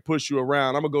around here and push you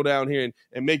around. I'm going to go down here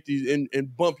and make these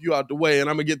and bump you out the way and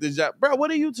I'm going to get this job. Bro,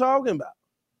 what are you talking about?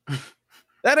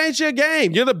 That ain't your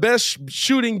game. You're the best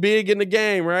shooting big in the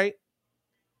game, right?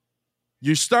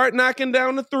 You start knocking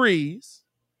down the threes.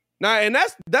 Now, and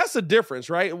that's a difference,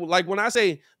 right? Like when I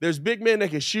say there's big men that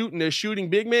can shoot and they're shooting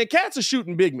big men, Cat's a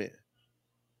shooting big man.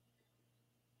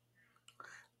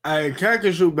 Hey, Cat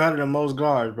can shoot better than most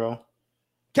guards, bro.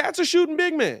 Cat's a shooting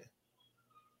big man.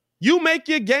 You make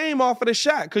your game off of the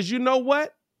shot because you know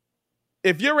what?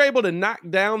 If you're able to knock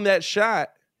down that shot,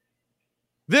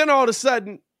 then all of a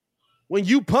sudden, when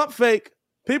you pump fake,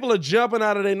 people are jumping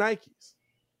out of their Nikes.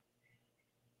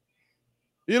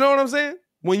 You know what I'm saying?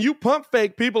 When you pump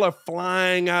fake, people are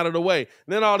flying out of the way.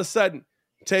 Then all of a sudden,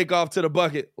 take off to the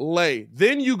bucket, lay.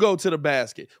 Then you go to the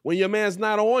basket when your man's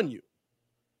not on you.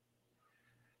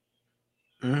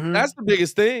 Mm-hmm. That's the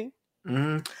biggest thing.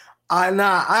 Mm-hmm.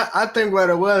 I think what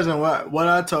it was and what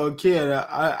I told Kid,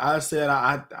 I said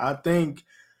I think.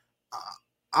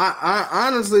 I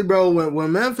honestly, bro,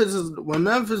 when Memphis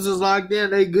is locked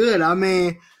in, they good. I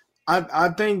mean, I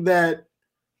think that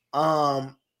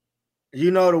the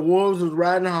Wolves was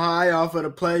riding high off of the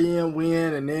play-in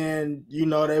win, and then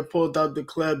they pulled up the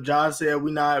clip. Josh said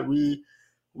we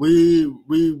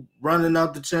running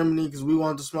up the chimney because we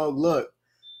want to smoke. Look,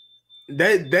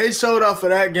 they showed up for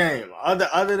that game.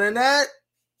 Other than that,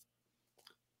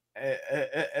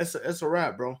 it's a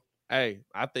wrap, bro. Hey,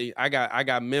 I think I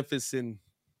got Memphis in.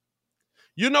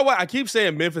 You know what? I keep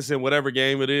saying Memphis in whatever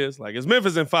game it is. Like, it's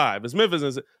Memphis in 5. It's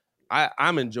Memphis in.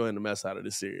 I'm enjoying the mess out of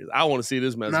this series. I want to see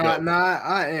this mess go.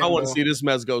 I want to see this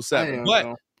mess go 7. But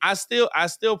bro. I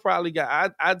still probably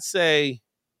got. I'd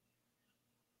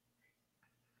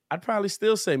probably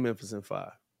still say Memphis in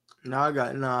 5.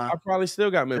 I probably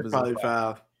still got Memphis probably in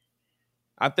 5. 5.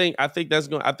 I think it's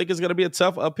going to be a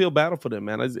tough uphill battle for them,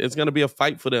 man. It's going to be a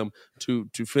fight for them to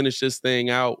finish this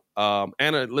thing out.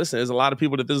 Listen, there's a lot of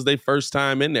people that this is their first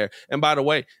time in there. And by the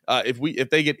way, if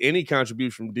they get any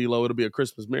contribution from D'Lo, it'll be a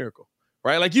Christmas miracle,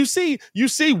 right? Like you see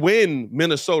when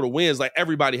Minnesota wins, like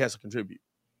everybody has to contribute.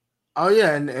 Oh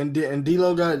yeah, and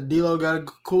D'Lo got a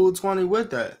cool 20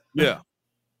 with that.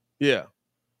 Yeah.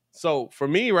 So for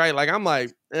me, right, like I'm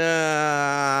like,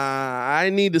 I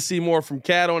need to see more from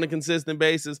Cat on a consistent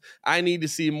basis. I need to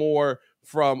see more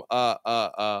from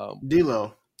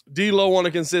D'Lo on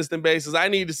a consistent basis. I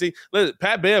need to see. Listen,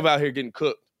 Pat Bev out here getting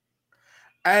cooked.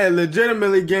 Hey,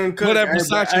 legitimately getting cooked. Where that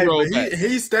Versace roll back?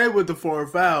 He stayed with the 4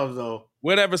 fouls though.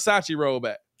 Where that Versace roll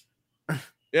back?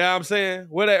 Yeah, I'm saying.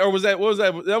 What was that?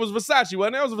 That was Versace,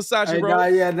 wasn't it? That was a Versace roll.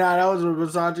 That was a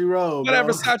Versace roll. Where that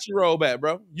Versace roll back,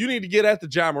 bro? You need to get at the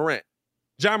Ja Morant.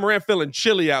 Ja Morant feeling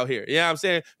chilly out here. You know what I'm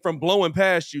saying? From blowing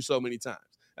past you so many times.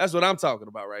 That's what I'm talking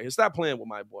about right here. Stop playing with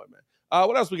my boy, man.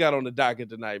 What else we got on the docket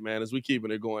tonight, man, as we keeping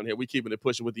it going here? We keeping it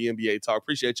pushing with the NBA talk.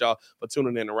 Appreciate y'all for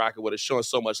tuning in and rocking with us, showing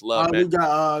so much love, man. We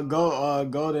got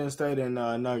Golden State and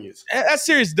Nuggets. That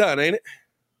series done, ain't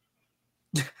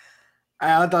it?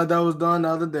 I thought that was done the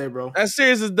other day, bro. That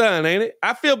series is done, ain't it?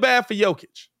 I feel bad for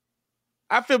Jokic.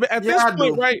 I feel bad. At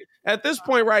this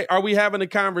point, right, are we having a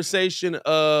conversation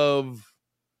of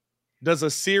does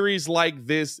a series like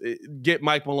this get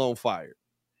Mike Malone fired?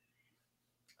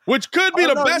 Which could be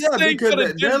the best thing for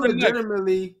the Denver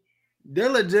Nuggets. They're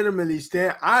legitimately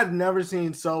I've never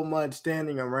seen so much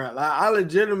standing around. Like, I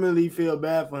legitimately feel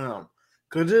bad for him.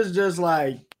 Because it's just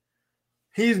like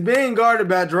he's being guarded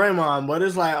by Draymond, but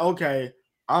it's like, okay,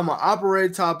 I'm going to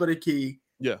operate top of the key.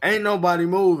 Yeah. Ain't nobody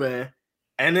moving.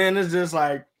 And then it's just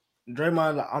like,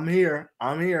 Draymond's like, I'm here.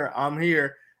 And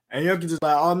Jokic is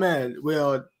like, oh, man,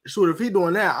 well, shoot, if he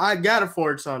doing that, I got to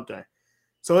forge something.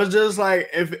 So it's just like,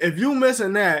 if you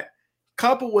missing that,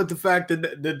 coupled with the fact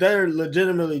that they're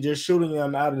legitimately just shooting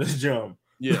them out of the gym.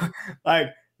 Yeah. Like,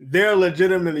 they're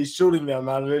legitimately shooting them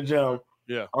out of the gym.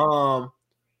 Yeah.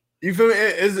 You feel me?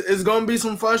 It's going to be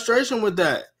some frustration with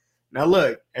that. Now,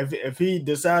 look, if he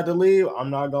decide to leave,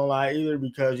 I'm not going to lie either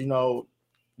because, you know,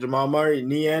 Jamal Murray,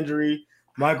 knee injury,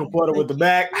 Michael Porter with the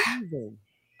back.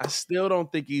 I still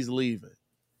don't think he's leaving.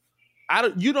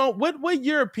 What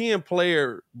European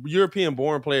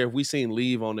born player have we seen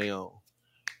leave on their own?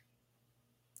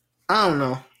 I don't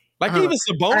know. Like even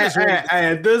Sabonis.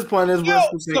 At this point, it's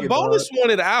Sabonis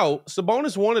wanted out.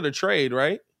 Sabonis wanted a trade,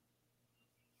 right?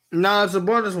 No,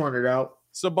 Sabonis wanted out.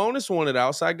 Sabonis wanted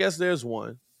out, so I guess there's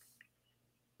one.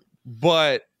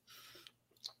 But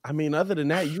I mean, other than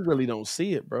that, you really don't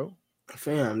see it, bro.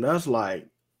 Fam, that's like,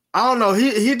 I don't know.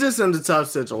 He just in a tough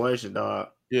situation, dog.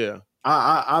 Yeah.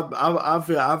 I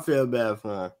feel bad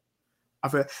for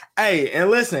him. Hey,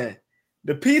 and listen,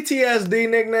 the PTSD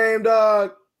nickname,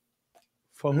 dog.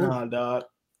 For who? Nah, dog.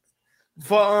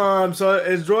 So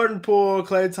it's Jordan Poole,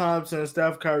 Klay Thompson,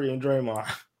 Steph Curry, and Draymond.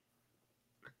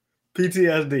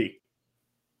 PTSD.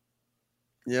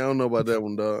 Yeah, I don't know about that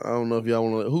one, dog. I don't know if y'all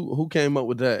want to. Who came up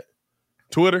with that?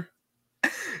 Twitter?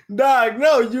 Dog,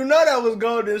 no, you know that was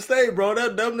Golden State, bro.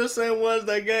 Them the same ones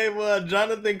that gave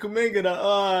Jonathan Kuminga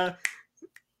the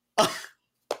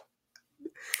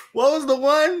what was the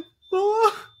one?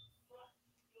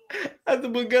 At the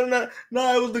beginning,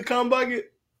 no, it was the cum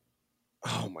bucket.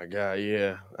 Oh my god,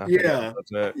 yeah,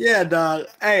 yeah, dog.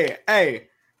 Hey,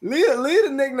 leave the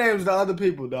nicknames to other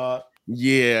people, dog.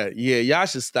 Yeah, y'all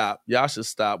should stop. Y'all should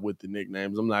stop with the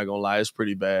nicknames. I'm not gonna lie, it's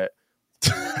pretty bad.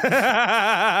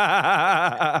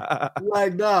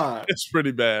 Like, dog, it's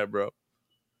pretty bad, bro.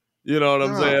 You know what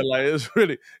I'm saying? Like, it's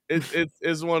really,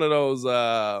 it's one of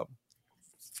those.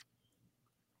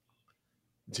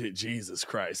 Jesus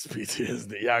Christ,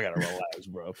 PTSD. Y'all gotta relax,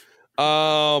 bro.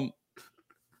 I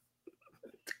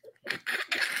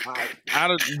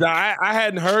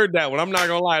hadn't heard that one. I'm not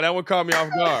gonna lie, that one caught me off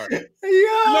guard.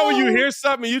 You know when you hear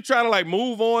something, you try to like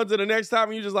move on to the next time,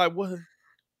 and you just like, what?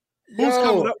 Who's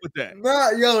coming up with that?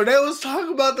 Nah, they was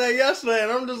talking about that yesterday,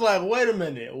 and I'm just like, wait a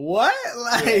minute, what?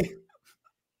 Like,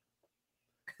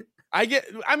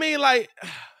 I mean, like,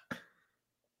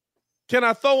 can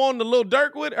I throw on the Lil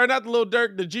Durk with it? Or not the Lil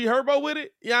Durk, the G Herbo with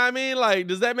it? You know what I mean? Like,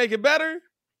 does that make it better?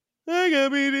 I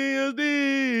got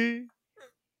PTSD.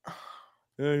 I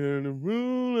got the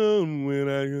rule on when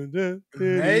I got that.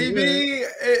 Maybe.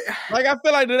 Like, I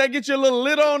feel like, did that get you a little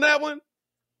lit on that one?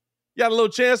 You got a little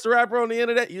Chance the Rapper on the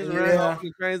end of that? You just ran off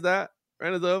the trains out.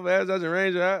 Ran as over fast as a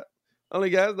ranger out. Only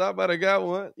got stopped, but I got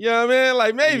one. You know what I mean?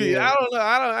 Like, maybe. Yeah. I don't know.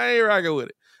 I ain't rocking with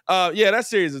it. Yeah, that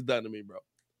series is done to me, bro.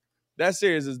 That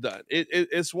series is done.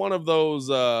 It's one of those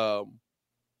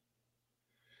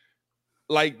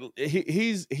like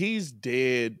he's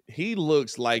dead. He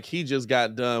looks like he just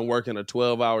got done working a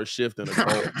 12-hour shift in a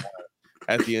cold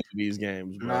at the end of these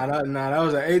games, bro. Nah, that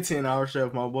was an 18-hour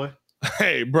shift, my boy.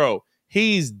 Hey, bro,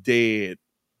 he's dead.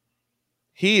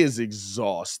 He is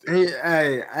exhausted. He's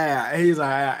like,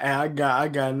 hey, I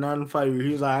got nothing for you.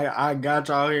 He's like, I got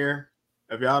y'all here.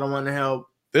 If y'all don't want to help,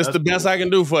 this is the best I can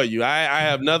do for you. I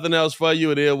have nothing else for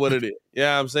you. It is what it is. You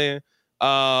know what I'm saying?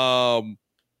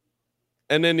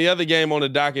 And then the other game on the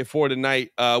docket for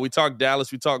tonight, we talked Dallas,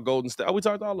 we talked Golden State. Oh, we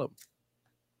talked all of them.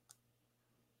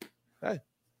 Hey.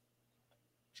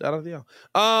 Shout out to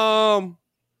y'all.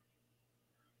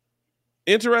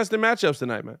 Interesting matchups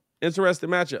tonight, man. Interesting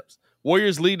matchups.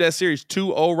 Warriors lead that series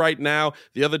 2-0 right now.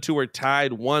 The other two are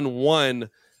tied 1-1.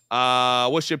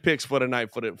 What's your picks for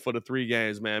tonight for the three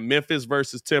games, man? Memphis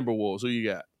versus Timberwolves. Who you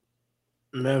got?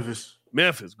 Memphis,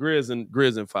 Grizz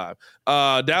in 5.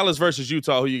 Dallas versus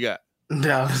Utah. Who you got?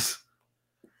 Dallas,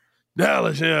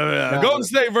 yeah. Golden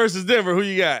State versus Denver. Who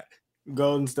you got?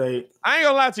 Golden State. I ain't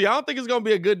gonna lie to you. I don't think it's gonna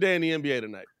be a good day in the NBA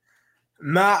tonight.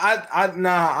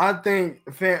 I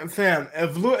think, fam,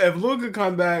 if Luka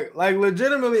come back, like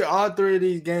legitimately, all three of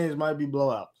these games might be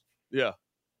blowouts. Yeah.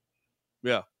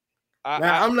 Yeah.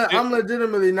 I'm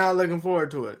legitimately not looking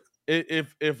forward to it.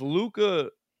 If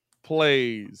Luka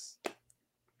plays,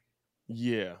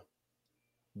 yeah,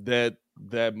 that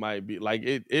might be like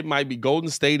it might be Golden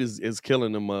State is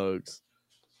killing the Mugs.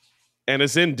 And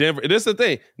it's in Denver. This is the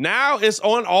thing. Now it's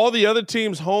on all the other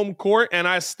teams' home court, and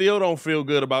I still don't feel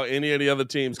good about any of the other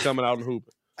teams coming out and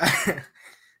hooping.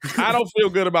 I don't feel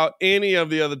good about any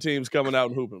of the other teams coming out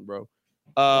and hooping, bro.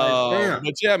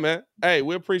 But yeah, man. Hey,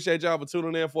 we appreciate y'all for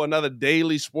tuning in for another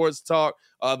daily sports talk.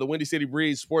 The Windy City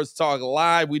Breeze Sports Talk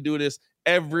Live. We do this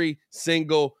every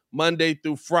single Monday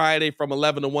through Friday from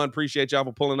 11 to 1. Appreciate y'all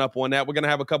for pulling up on that. We're going to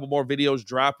have a couple more videos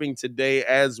dropping today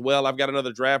as well. I've got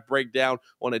another draft breakdown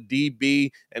on a DB,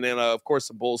 and then, of course,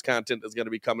 some Bulls content that's going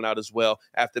to be coming out as well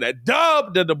after that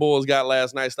dub that the Bulls got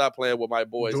last night. Stop playing with my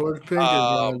boys. George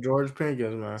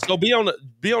Pincus, man. So be on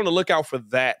the lookout for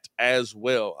that as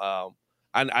well.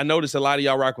 I noticed a lot of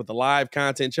y'all rock with the live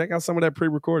content. Check out some of that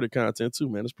pre-recorded content too,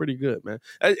 man. It's pretty good, man.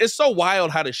 It's so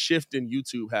wild how the shift in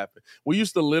YouTube happened. We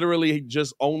used to literally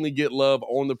just only get love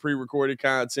on the pre-recorded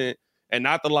content and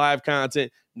not the live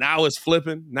content. Now it's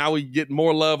flipping. Now we get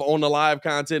more love on the live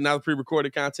content, now the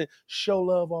pre-recorded content. Show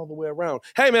love all the way around.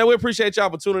 Hey, man, we appreciate y'all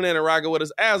for tuning in and rocking with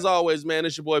us. As always, man,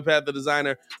 it's your boy Pat the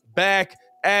Designer back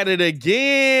at it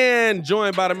again,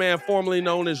 joined by the man formerly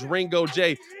known as Ringo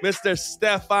J, Mr.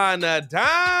 Stefan Adon.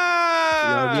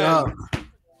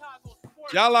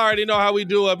 Y'all already know how we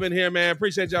do up in here, man.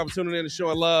 Appreciate y'all for tuning in and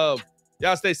showing love.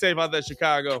 Y'all stay safe out there,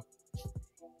 Chicago.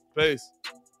 Peace.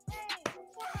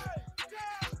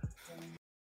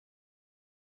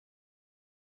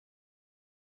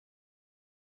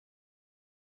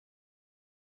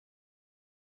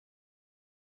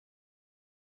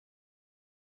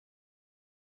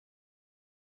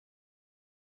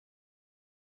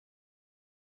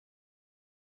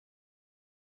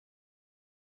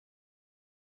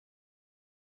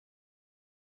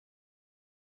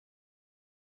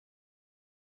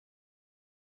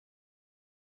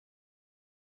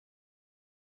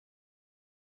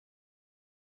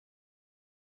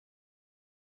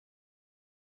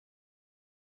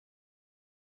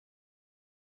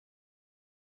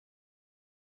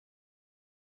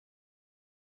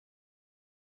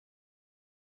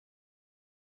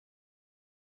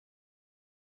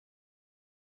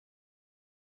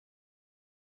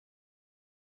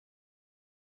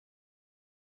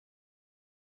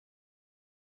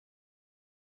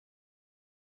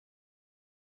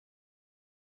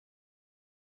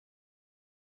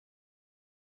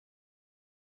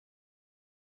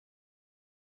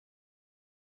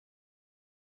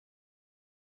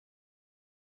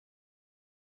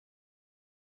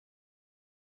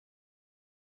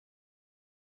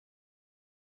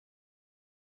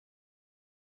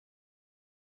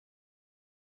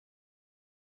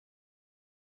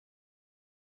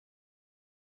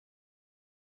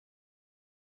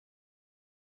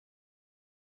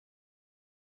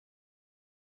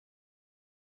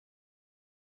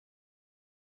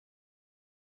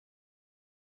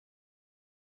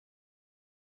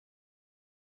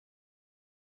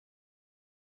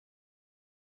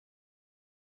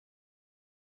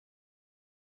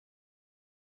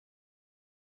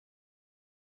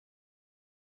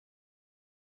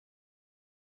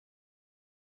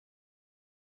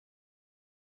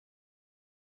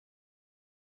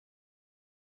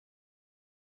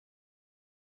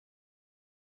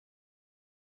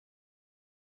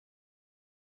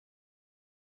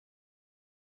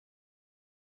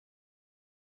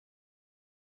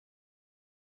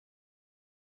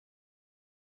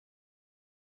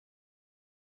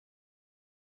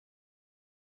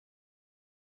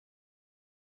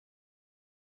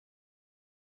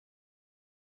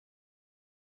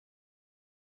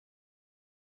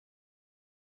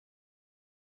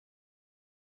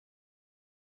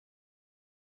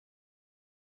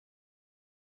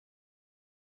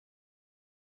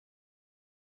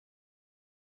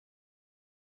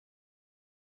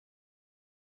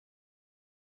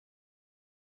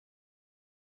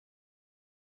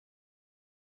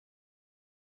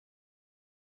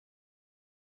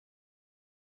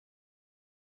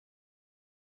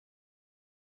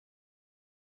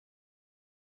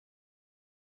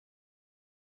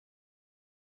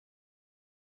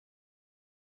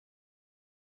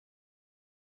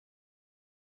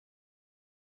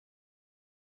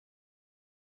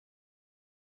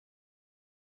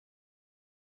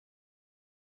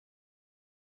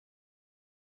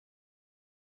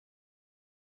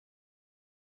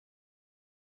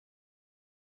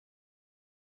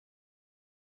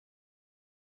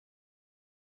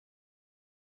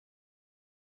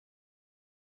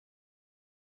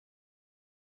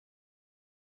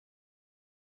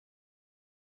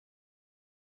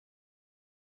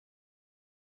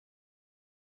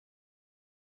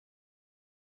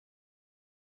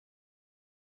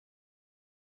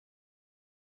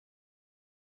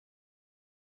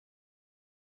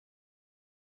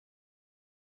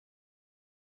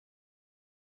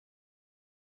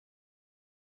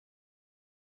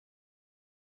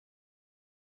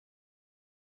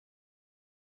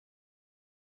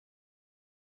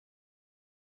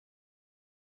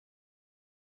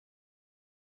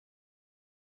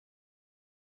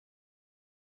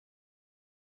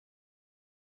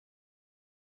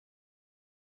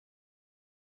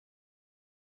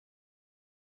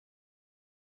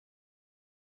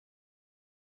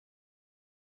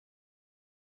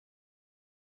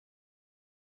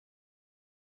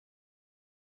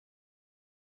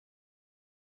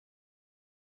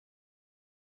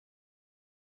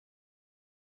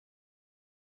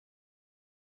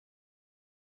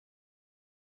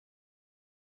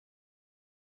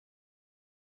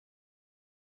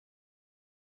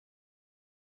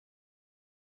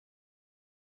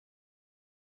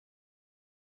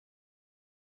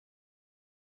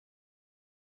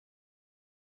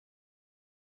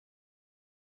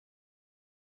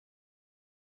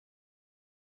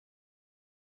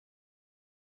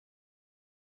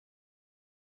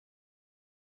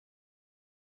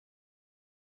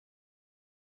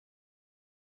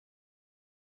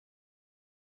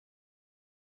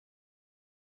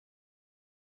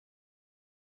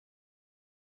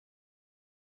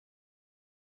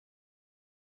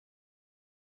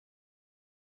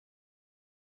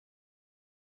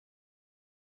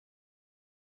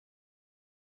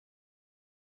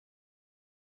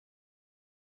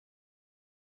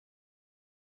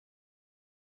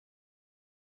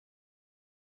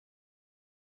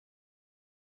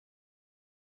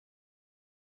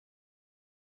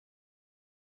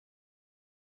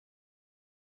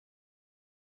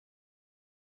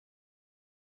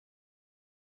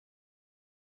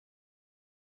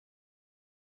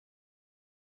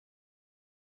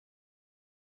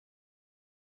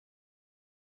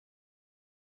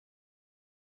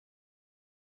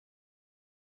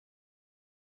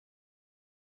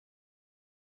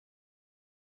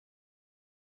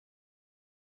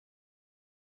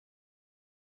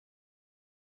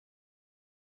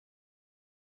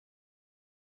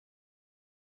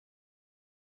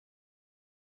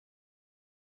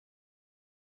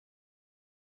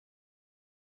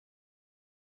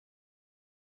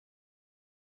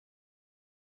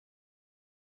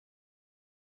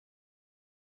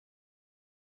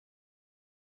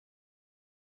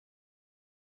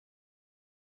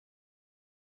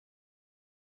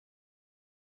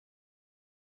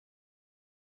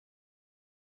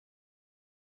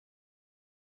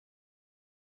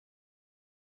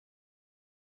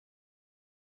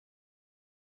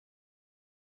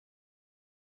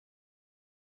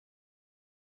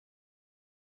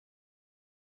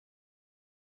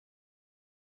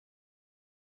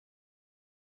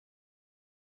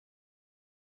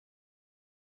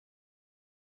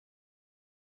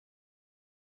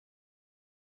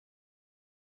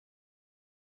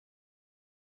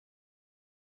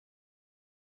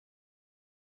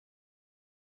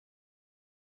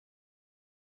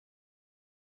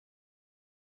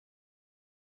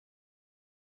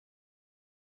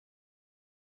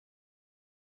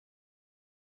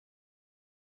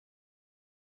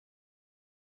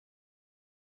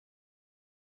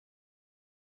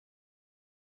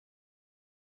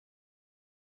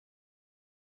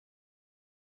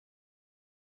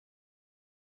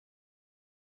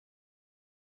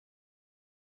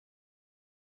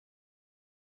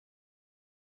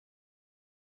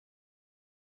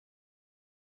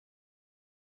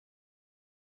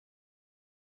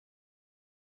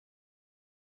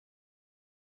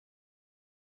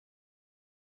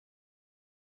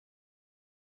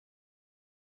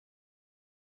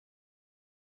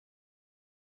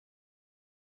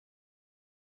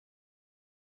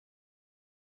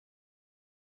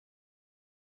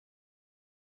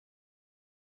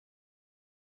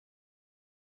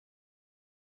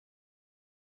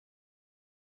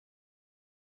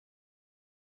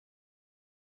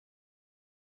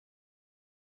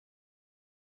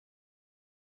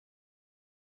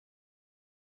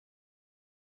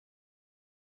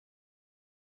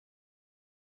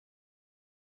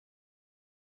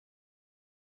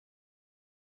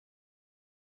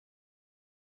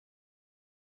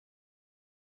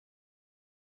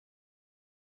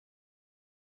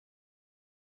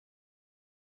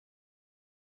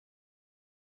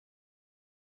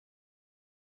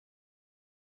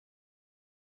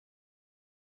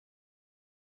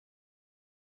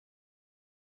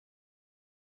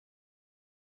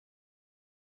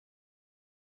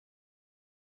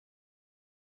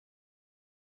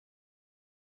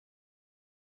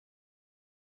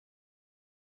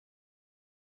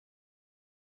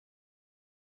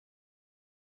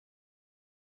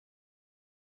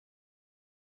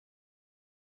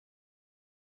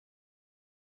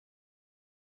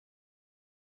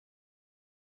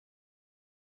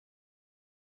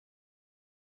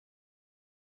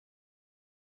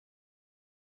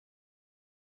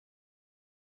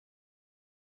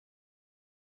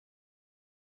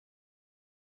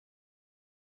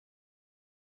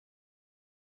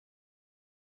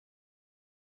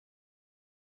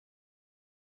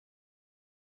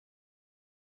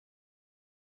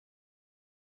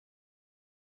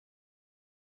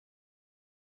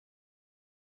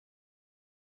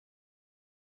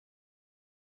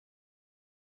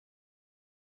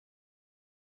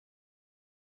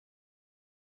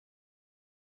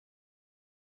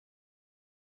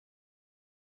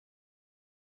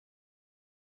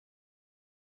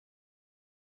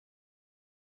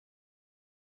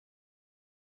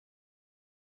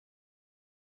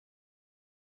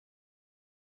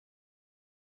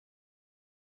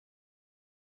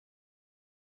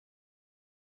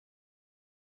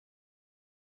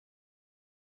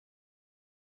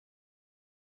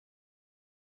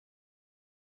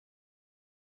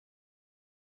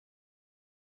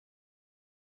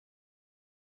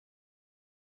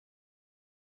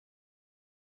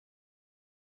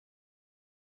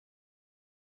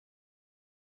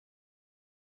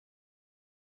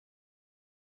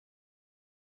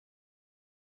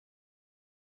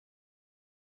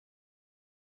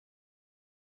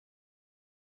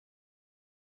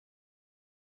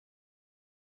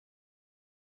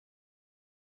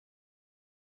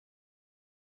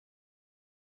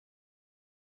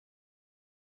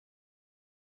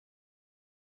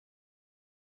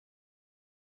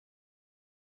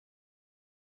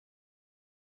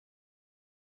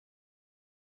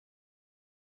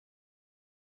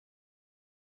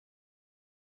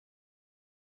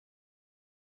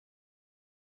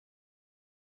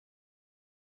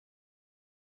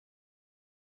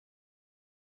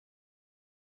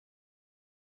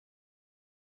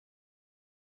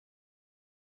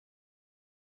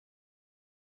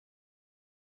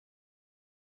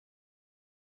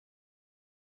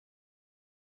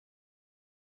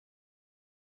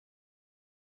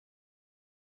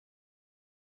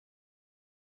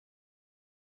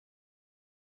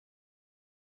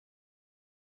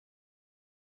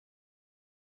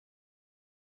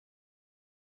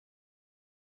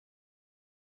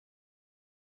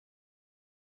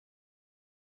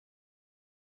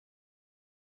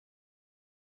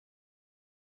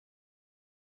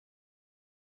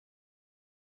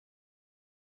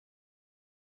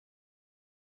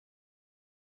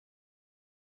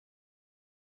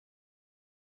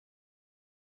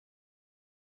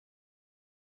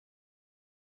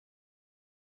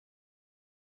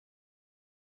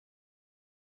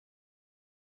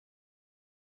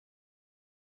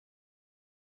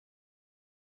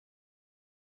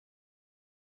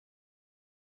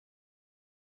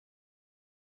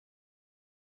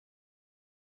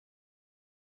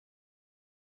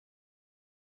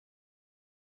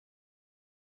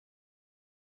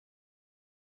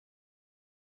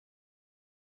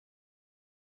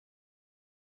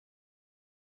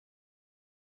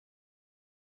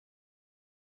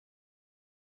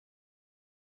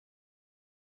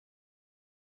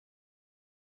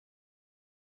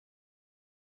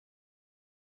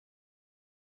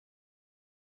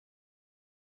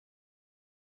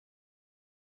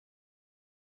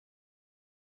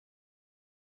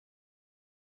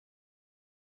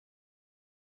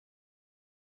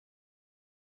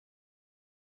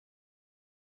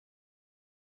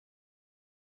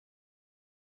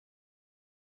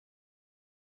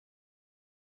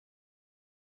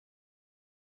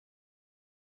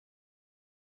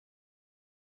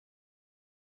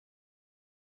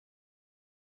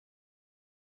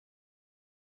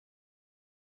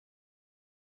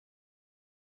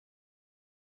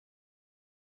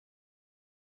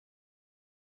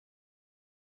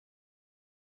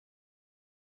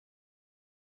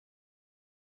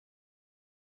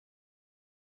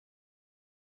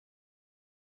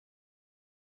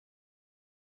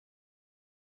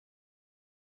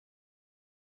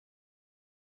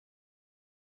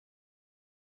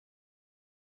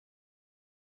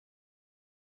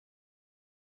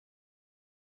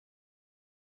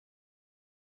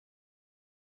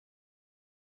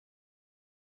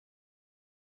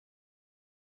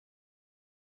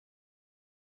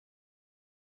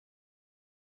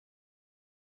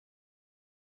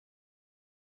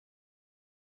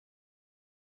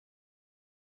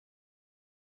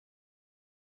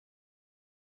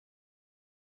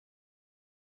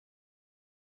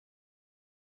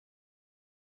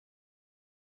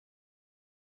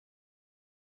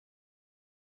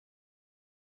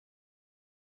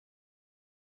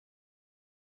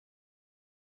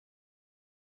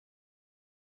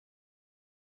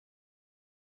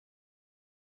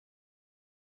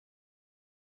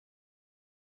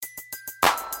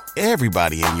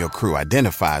 Everybody in your crew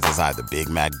identifies as either Big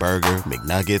Mac Burger,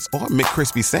 McNuggets, or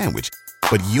McCrispy Sandwich.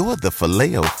 But you're the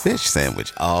Filet-O-Fish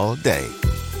Sandwich all day.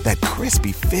 That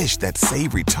crispy fish, that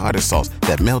savory tartar sauce,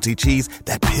 that melty cheese,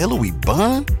 that pillowy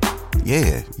bun.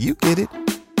 Yeah, you get it.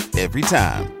 Every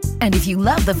time. And if you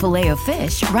love the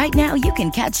Filet-O-Fish, right now you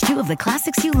can catch 2 of the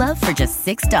classics you love for just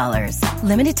 $6.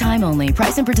 Limited time only.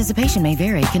 Price and participation may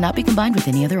vary. Cannot be combined with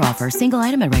any other offer. Single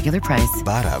item at regular price.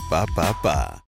 Ba-da-ba-ba-ba.